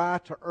 to try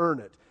to earn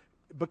it.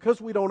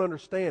 Because we don't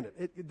understand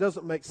it. It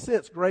doesn't make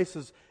sense. Grace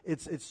is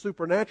it's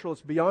supernatural.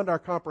 It's beyond our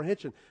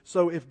comprehension.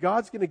 So if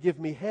God's going to give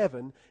me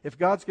heaven, if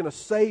God's going to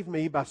save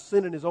me by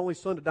sending His only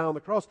Son to die on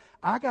the cross,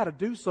 I got to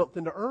do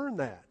something to earn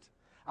that.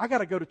 I got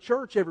to go to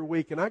church every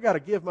week, and I got to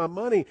give my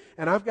money,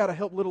 and I've got to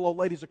help little old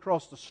ladies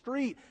across the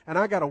street, and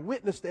I got to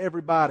witness to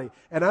everybody,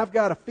 and I've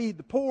got to feed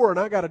the poor, and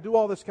I got to do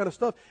all this kind of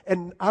stuff.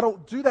 And I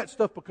don't do that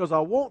stuff because I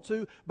want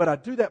to, but I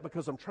do that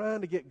because I'm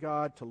trying to get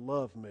God to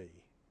love me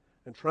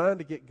and trying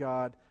to get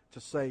God to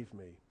save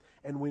me.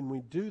 And when we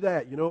do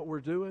that, you know what we're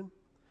doing?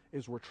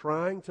 Is we're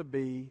trying to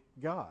be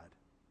God.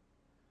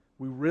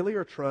 We really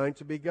are trying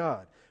to be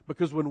God.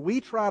 Because when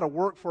we try to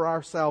work for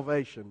our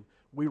salvation,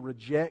 we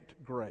reject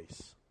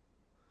grace.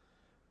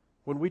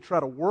 When we try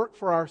to work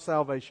for our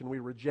salvation, we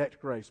reject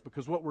grace.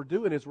 Because what we're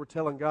doing is we're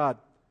telling God,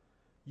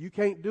 you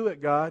can't do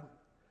it, God.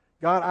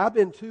 God, I've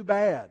been too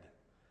bad.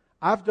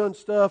 I've done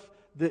stuff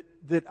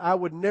that I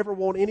would never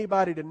want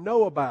anybody to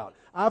know about.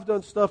 I've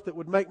done stuff that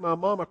would make my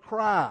mama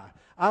cry.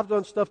 I've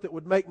done stuff that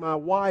would make my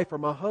wife or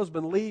my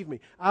husband leave me.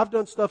 I've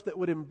done stuff that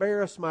would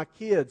embarrass my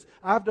kids.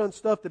 I've done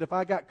stuff that if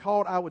I got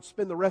caught, I would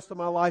spend the rest of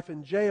my life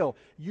in jail.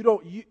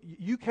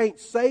 You can't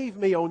save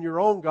me on your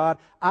own, God.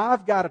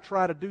 I've got to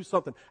try to do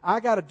something. I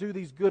got to do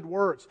these good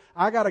works.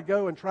 I got to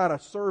go and try to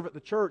serve at the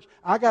church.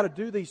 I got to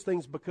do these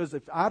things because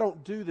if I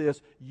don't do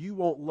this, you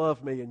won't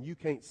love me and you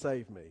can't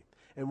save me.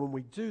 And when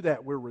we do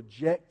that, we're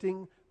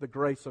rejecting the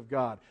grace of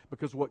God.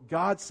 Because what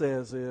God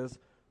says is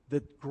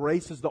that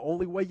grace is the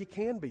only way you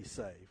can be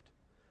saved.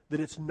 that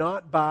it's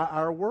not by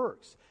our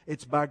works.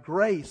 It's by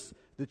grace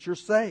that you're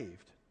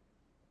saved.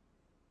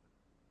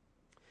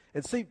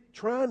 And see,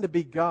 trying to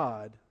be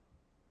God,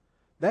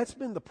 that's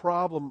been the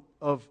problem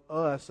of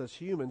us as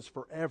humans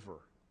forever.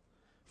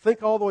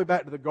 Think all the way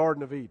back to the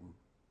Garden of Eden.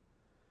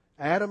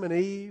 Adam and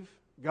Eve,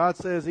 God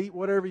says, eat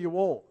whatever you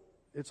want.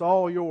 It's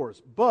all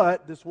yours.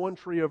 But this one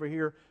tree over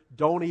here,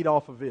 don't eat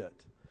off of it.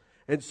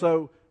 And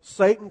so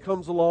Satan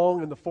comes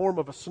along in the form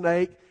of a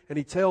snake, and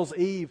he tells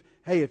Eve,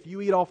 hey, if you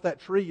eat off that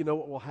tree, you know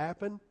what will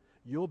happen?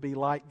 You'll be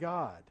like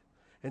God.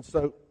 And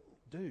so,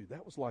 dude,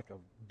 that was like a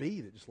bee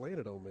that just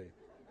landed on me.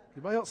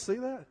 Anybody else see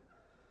that?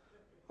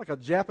 Like a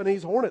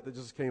Japanese hornet that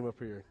just came up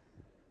here.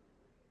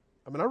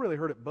 I mean, I really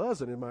heard it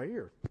buzzing in my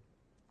ear.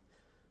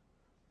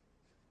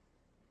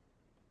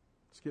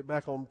 Let's get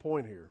back on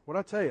point here. What'd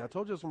I tell you? I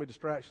told you there's going to be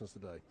distractions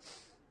today.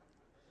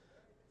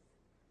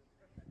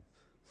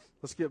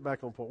 Let's get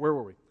back on point. Where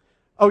were we?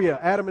 Oh, yeah,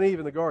 Adam and Eve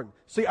in the garden.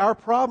 See, our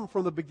problem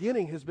from the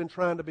beginning has been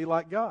trying to be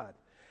like God.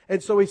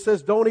 And so he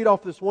says, don't eat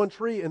off this one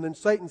tree. And then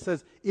Satan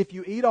says, if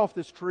you eat off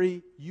this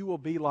tree, you will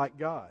be like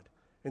God.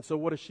 And so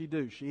what does she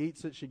do? She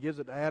eats it. She gives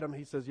it to Adam.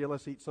 He says, yeah,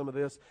 let's eat some of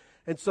this.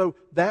 And so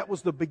that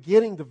was the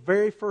beginning. The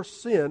very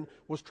first sin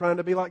was trying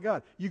to be like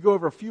God. You go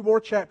over a few more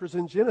chapters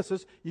in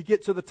Genesis, you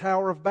get to the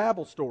Tower of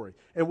Babel story.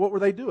 And what were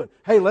they doing?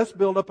 Hey, let's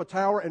build up a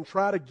tower and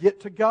try to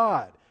get to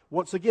God.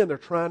 Once again, they're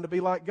trying to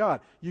be like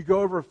God. You go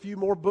over a few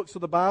more books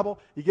of the Bible,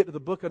 you get to the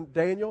book of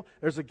Daniel.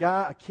 There's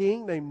a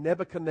king named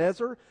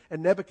Nebuchadnezzar,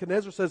 and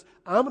Nebuchadnezzar says,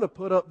 I'm going to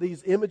put up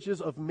these images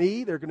of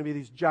me. They're going to be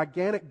these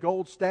gigantic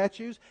gold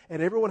statues,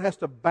 and everyone has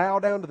to bow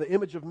down to the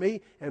image of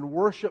me and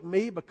worship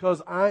me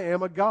because I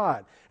am a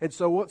God. And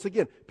so once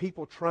again,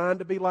 people trying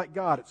to be like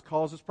God, it's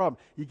caused this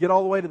problem. You get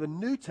all the way to the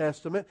New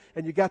Testament,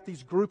 and you got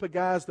these group of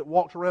guys that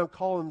walked around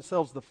calling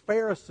themselves the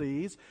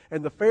Pharisees,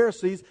 and the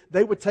Pharisees,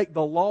 they would take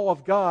the law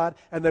of God,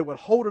 and they would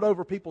hold it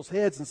over people's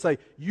heads and say,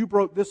 you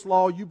broke this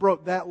law, you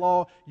broke that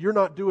law, you're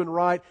not doing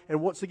right.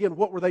 And once again,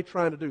 what were they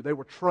trying to do? They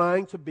were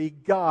trying to be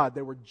God.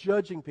 They were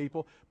judging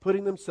people,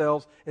 putting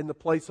themselves in the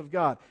place of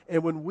God.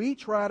 And when we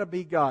try to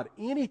be God,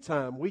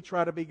 anytime we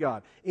try to be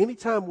God,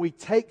 anytime we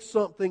take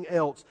something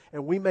else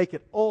and we make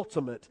it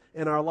ultimate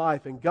in our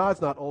life, and God's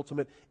not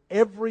ultimate,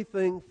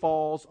 everything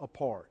falls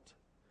apart.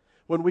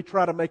 When we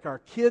try to make our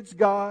kids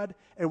God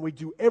and we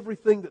do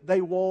everything that they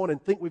want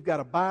and think we've got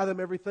to buy them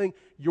everything,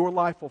 your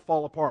life will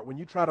fall apart. When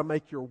you try to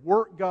make your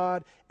work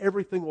God,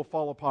 everything will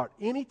fall apart.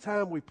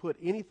 Anytime we put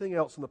anything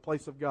else in the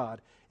place of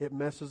God, it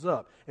messes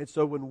up. And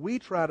so when we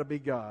try to be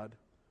God,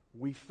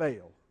 we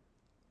fail.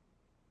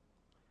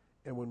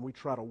 And when we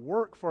try to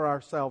work for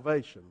our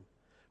salvation,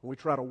 when we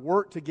try to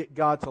work to get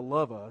God to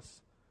love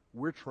us,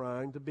 we're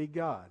trying to be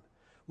God.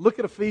 Look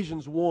at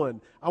Ephesians 1.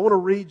 I want to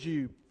read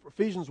you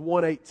Ephesians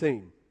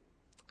 1:18.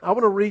 I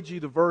want to read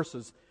you the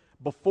verses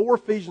before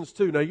Ephesians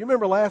 2. Now, you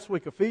remember last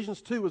week, Ephesians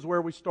 2 is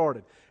where we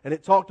started. And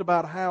it talked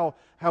about how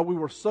we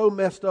were so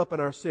messed up in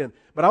our sin.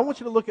 But I want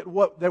you to look at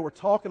what they were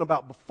talking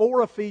about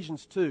before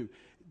Ephesians 2.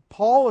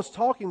 Paul is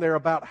talking there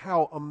about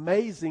how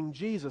amazing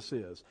Jesus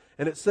is.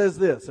 And it says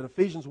this in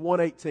Ephesians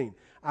 1:18.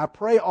 I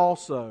pray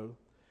also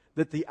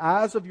that the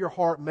eyes of your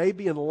heart may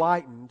be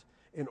enlightened,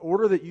 in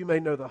order that you may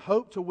know the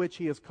hope to which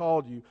He has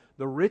called you,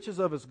 the riches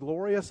of His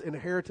glorious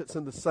inheritance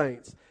in the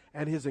saints,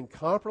 and His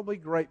incomparably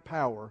great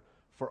power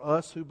for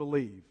us who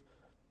believe.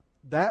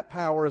 That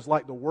power is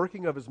like the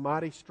working of His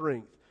mighty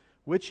strength,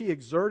 which He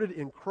exerted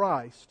in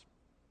Christ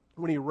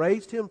when He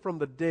raised Him from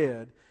the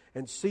dead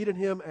and seated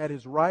Him at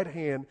His right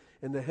hand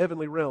in the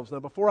heavenly realms. Now,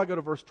 before I go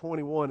to verse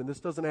 21, and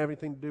this doesn't have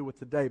anything to do with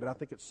today, but I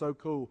think it's so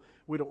cool,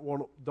 we don't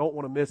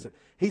want to miss it.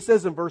 He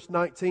says in verse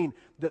 19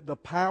 that the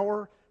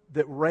power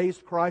that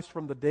raised Christ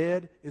from the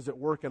dead is at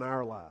work in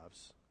our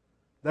lives.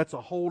 That's a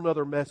whole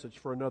other message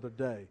for another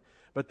day.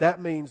 But that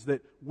means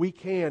that we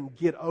can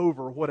get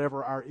over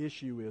whatever our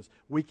issue is.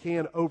 We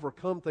can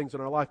overcome things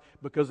in our life,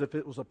 because if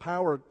it was a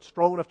power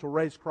strong enough to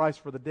raise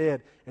Christ for the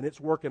dead and it's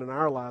working in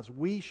our lives,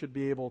 we should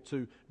be able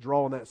to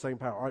draw on that same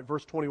power. All right,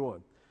 verse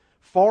 21.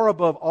 Far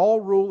above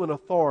all rule and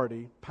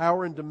authority,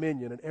 power and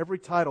dominion, and every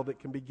title that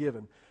can be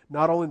given,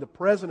 not only in the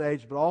present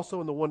age, but also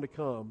in the one to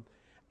come.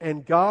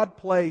 And God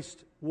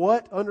placed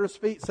what under His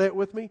feet? Say it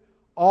with me.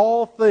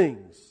 All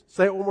things.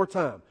 Say it one more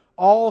time.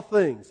 All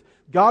things.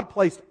 God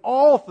placed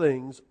all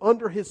things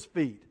under His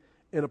feet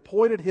and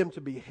appointed Him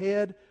to be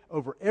head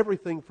over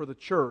everything for the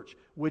church,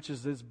 which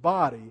is His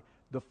body,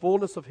 the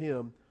fullness of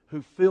Him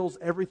who fills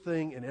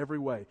everything in every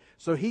way.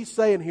 So He's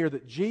saying here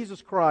that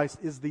Jesus Christ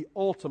is the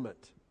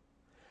ultimate.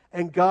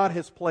 And God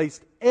has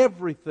placed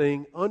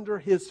everything under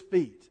His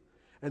feet.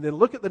 And then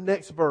look at the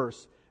next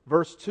verse,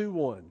 verse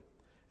 2:1.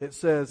 It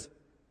says,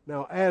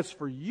 now as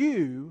for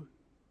you,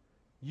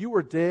 you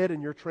were dead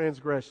in your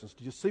transgressions.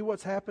 Do you see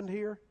what's happened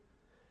here?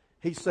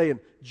 He's saying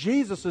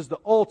Jesus is the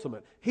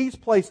ultimate. He's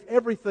placed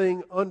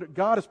everything under,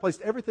 God has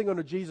placed everything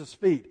under Jesus'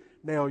 feet.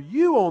 Now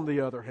you, on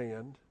the other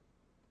hand,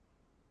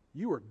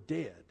 you are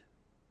dead.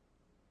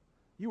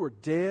 You are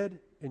dead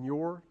in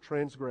your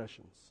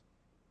transgressions.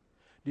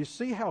 Do you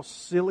see how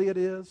silly it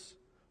is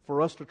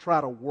for us to try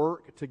to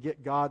work to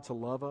get God to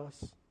love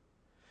us?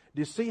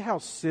 Do you see how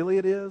silly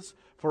it is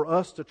for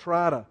us to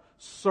try to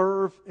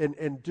serve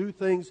and do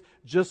things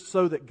just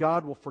so that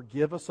God will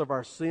forgive us of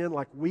our sin,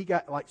 like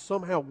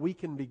somehow we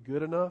can be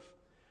good enough?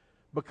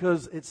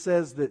 Because it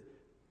says that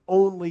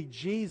only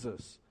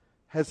Jesus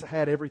has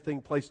had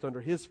everything placed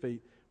under His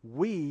feet.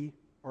 We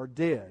are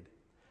dead.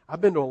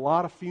 I've been to a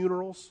lot of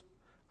funerals.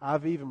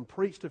 I've even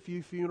preached a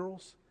few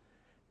funerals.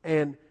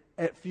 And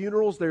at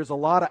funerals, there's a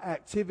lot of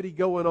activity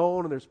going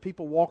on, and there's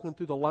people walking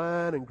through the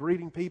line and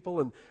greeting people,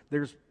 and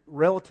there's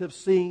relatives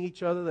seeing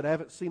each other that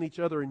haven't seen each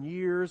other in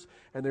years,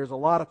 and there's a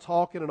lot of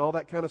talking and all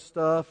that kind of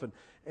stuff.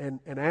 And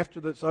after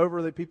that's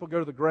over, the people go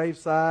to the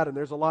graveside, and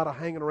there's a lot of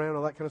hanging around and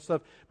all that kind of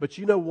stuff. But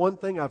you know one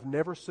thing I've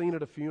never seen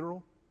at a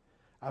funeral?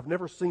 I've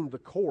never seen the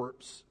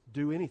corpse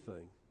do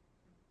anything.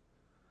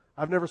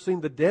 I've never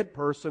seen the dead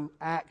person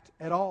act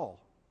at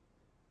all.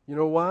 You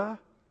know why?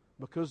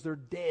 Because they're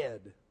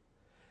dead.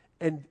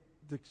 And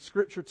the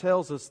Scripture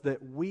tells us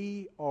that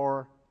we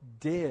are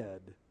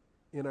dead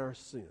in our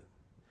sin.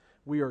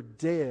 We are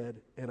dead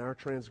in our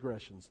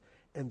transgressions.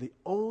 And the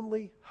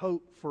only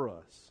hope for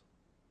us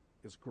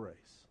is grace.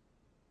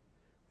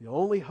 The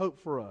only hope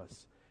for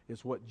us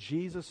is what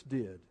Jesus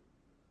did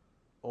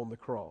on the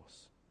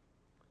cross.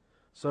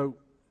 So,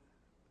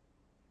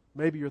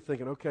 maybe you're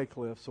thinking, okay,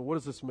 Cliff, so what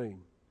does this mean?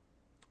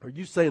 Are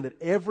you saying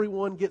that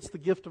everyone gets the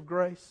gift of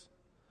grace?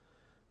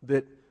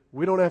 That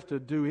we don't have to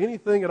do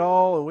anything at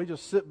all and we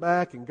just sit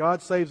back and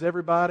God saves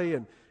everybody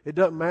and it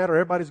doesn't matter,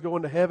 everybody's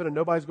going to heaven and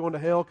nobody's going to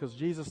hell because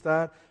Jesus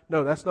died?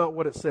 No, that's not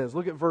what it says.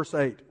 Look at verse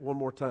 8 one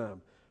more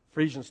time.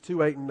 Ephesians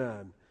 2, 8 and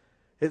 9.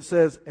 It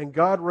says, and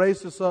God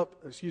raised us up,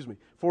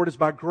 for it is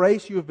by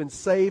grace you have been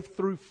saved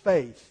through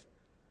faith,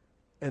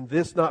 and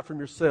this not from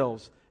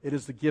yourselves. It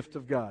is the gift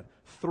of God.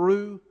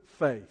 Through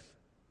faith.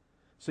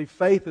 See,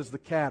 faith is the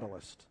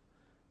catalyst.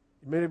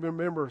 You may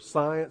remember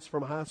science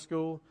from high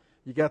school.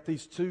 You got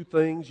these two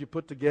things you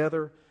put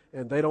together,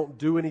 and they don't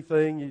do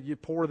anything. You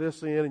pour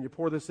this in, and you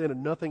pour this in,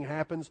 and nothing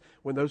happens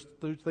when those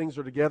two things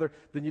are together.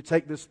 Then you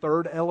take this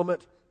third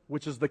element,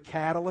 which is the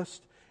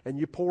catalyst, and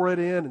you pour it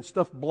in, and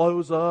stuff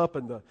blows up,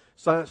 and the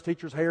science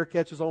teacher's hair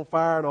catches on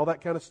fire, and all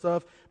that kind of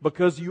stuff,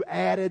 because you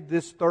added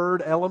this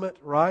third element,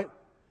 right?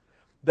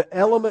 The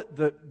element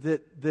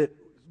that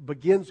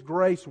begins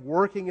grace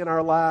working in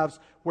our lives,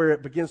 where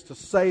it begins to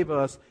save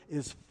us,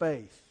 is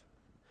faith.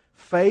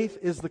 Faith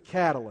is the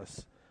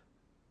catalyst.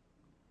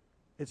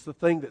 It's the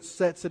thing that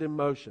sets it in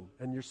motion.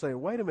 And you're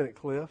saying, wait a minute,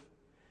 Cliff.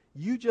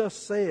 You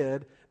just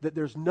said that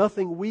there's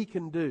nothing we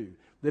can do,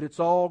 that it's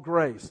all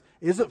grace.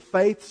 Isn't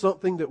faith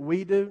something that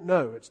we do?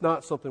 No, it's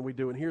not something we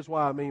do. And here's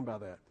why I mean by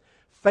that.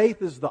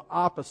 Faith is the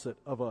opposite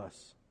of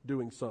us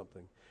doing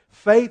something.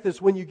 Faith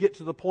is when you get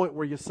to the point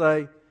where you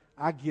say,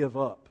 I give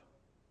up.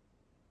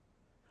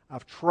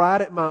 I've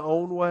tried it my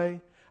own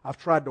way. I've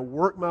tried to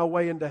work my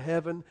way into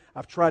heaven.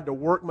 I've tried to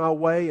work my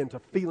way into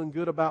feeling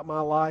good about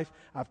my life.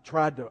 I've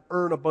tried to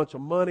earn a bunch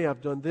of money.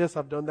 I've done this,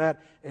 I've done that,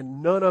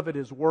 and none of it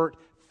has worked.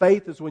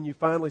 Faith is when you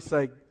finally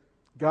say,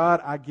 God,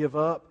 I give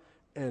up,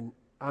 and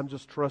I'm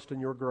just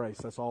trusting your grace.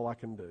 That's all I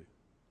can do.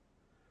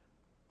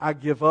 I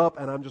give up,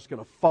 and I'm just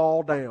going to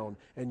fall down,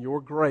 and your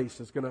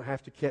grace is going to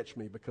have to catch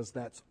me because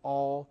that's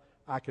all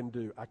I can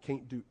do. I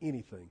can't do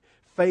anything.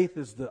 Faith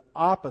is the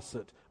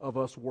opposite of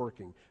us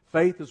working.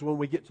 Faith is when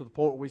we get to the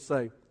point where we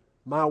say,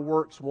 my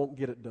works won't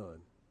get it done.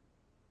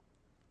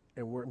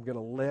 And I'm going to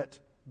let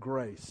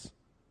grace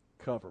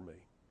cover me.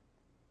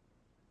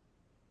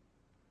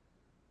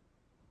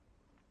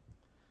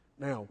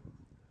 Now,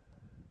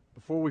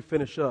 before we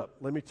finish up,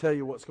 let me tell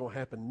you what's going to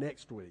happen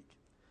next week.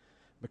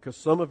 Because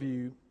some of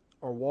you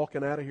are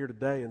walking out of here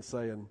today and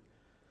saying,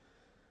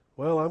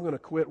 well, I'm going to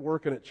quit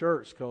working at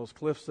church because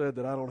Cliff said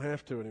that I don't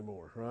have to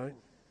anymore, right?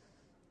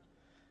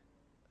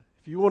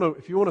 If you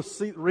want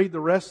to read the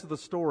rest of the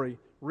story,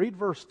 read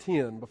verse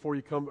 10 before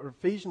you come, or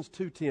Ephesians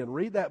 2:10.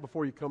 Read that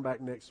before you come back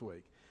next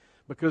week.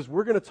 Because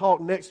we're going to talk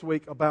next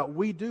week about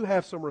we do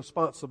have some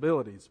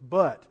responsibilities,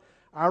 but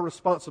our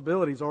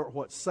responsibilities aren't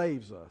what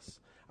saves us.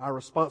 Our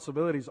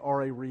responsibilities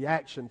are a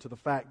reaction to the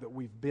fact that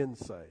we've been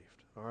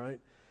saved. All right?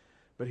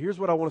 But here's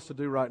what I want us to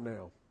do right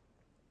now.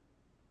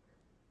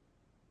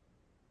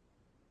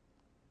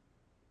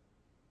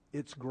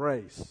 It's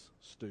grace,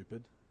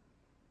 stupid.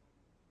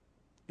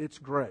 It's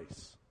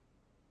grace.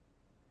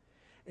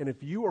 And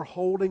if you are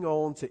holding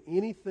on to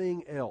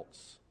anything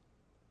else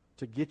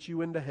to get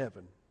you into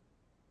heaven,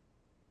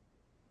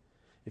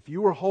 if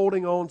you are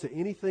holding on to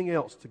anything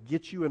else to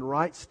get you in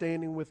right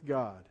standing with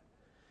God,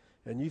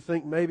 and you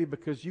think maybe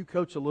because you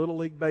coach a Little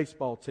League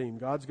baseball team,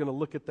 God's going to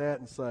look at that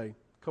and say,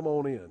 come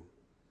on in.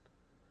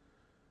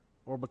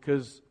 Or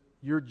because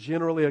you're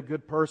generally a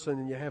good person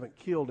and you haven't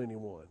killed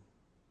anyone.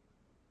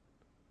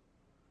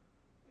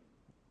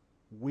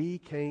 We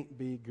can't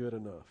be good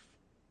enough.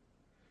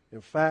 In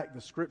fact,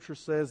 the Scripture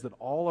says that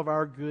all of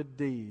our good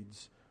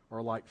deeds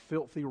are like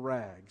filthy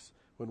rags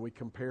when we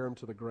compare them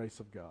to the grace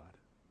of God.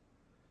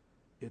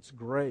 It's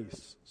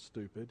grace,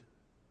 stupid.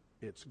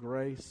 It's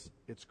grace,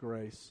 it's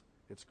grace,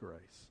 it's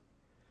grace.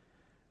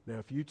 Now,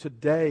 if you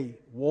today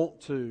want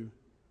to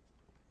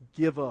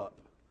give up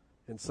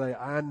and say,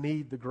 I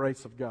need the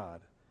grace of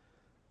God,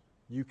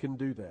 you can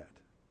do that.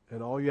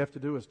 And all you have to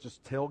do is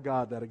just tell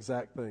God that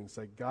exact thing.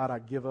 Say, God, I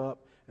give up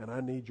and I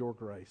need your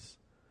grace.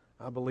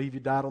 I believe you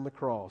died on the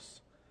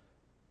cross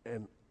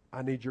and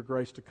I need your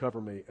grace to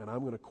cover me, and I'm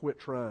going to quit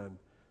trying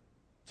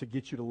to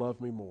get you to love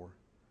me more.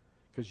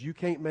 Because you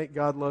can't make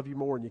God love you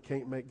more and you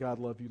can't make God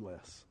love you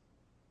less.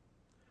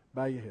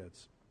 Bow your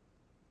heads.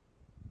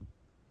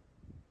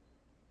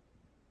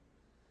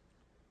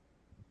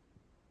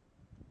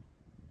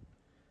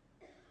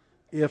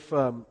 If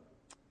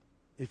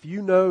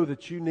you know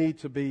that you need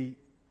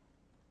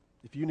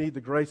if you need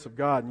the grace of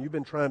God and you've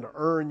been trying to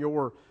earn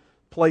your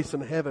place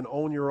in heaven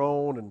on your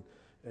own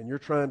and you're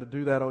trying to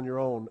do that on your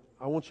own,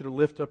 I want you to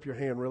lift up your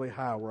hand really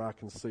high where I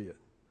can see it.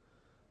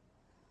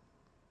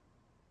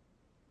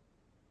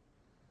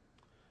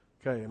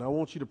 Okay, and I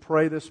want you to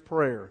pray this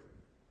prayer.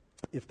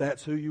 If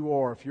that's who you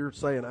are, if you're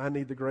saying, I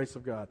need the grace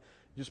of God,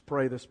 just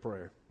pray this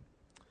prayer.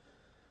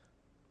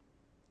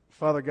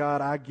 Father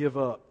God, I give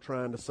up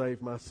trying to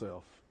save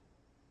myself.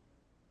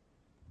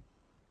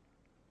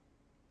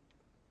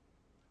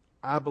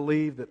 I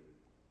believe that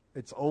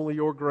it's only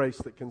your grace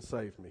that can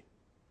save me.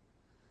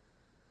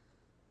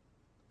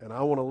 And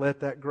I want to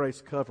let that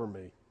grace cover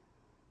me.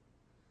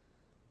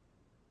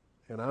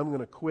 And I'm going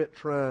to quit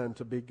trying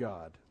to be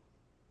God.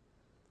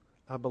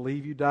 I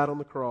believe you died on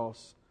the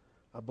cross.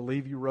 I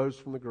believe you rose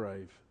from the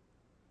grave.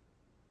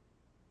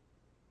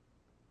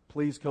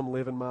 Please come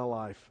live in my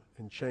life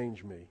and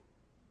change me.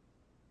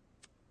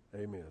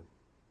 Amen.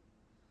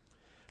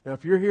 Now,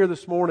 if you're here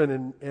this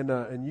morning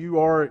and you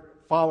are a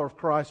follower of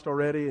Christ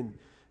already, and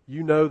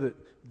you know that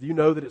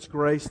it's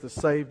grace that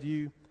saved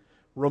you,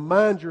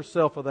 remind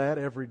yourself of that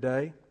every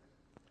day.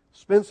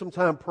 Spend some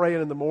time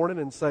praying in the morning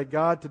and say,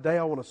 God, today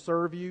I want to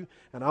serve you,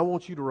 and I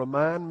want you to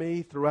remind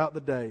me throughout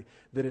the day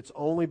that it's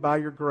only by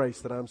your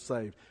grace that I'm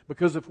saved.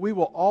 Because if we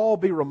will all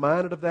be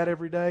reminded of that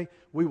every day,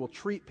 we will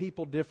treat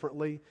people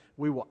differently,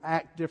 we will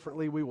act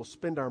differently, we will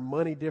spend our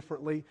money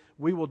differently,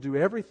 we will do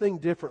everything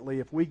differently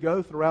if we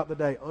go throughout the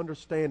day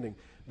understanding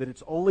that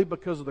it's only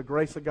because of the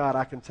grace of God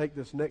I can take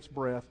this next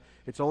breath.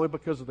 It's only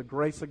because of the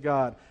grace of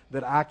God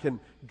that I can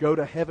go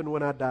to heaven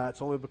when I die.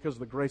 It's only because of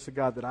the grace of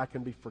God that I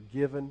can be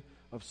forgiven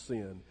of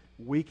sin.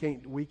 We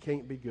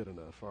can't be good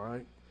enough, all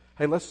right?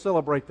 Hey, let's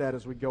celebrate that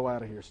as we go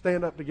out of here.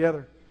 Stand up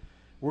together.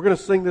 We're going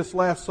to sing this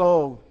last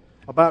song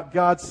about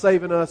God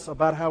saving us,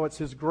 about how it's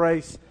His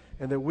grace,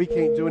 and that we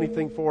can't do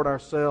anything for it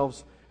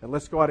ourselves. And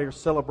let's go out of here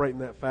celebrating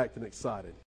that fact and excited.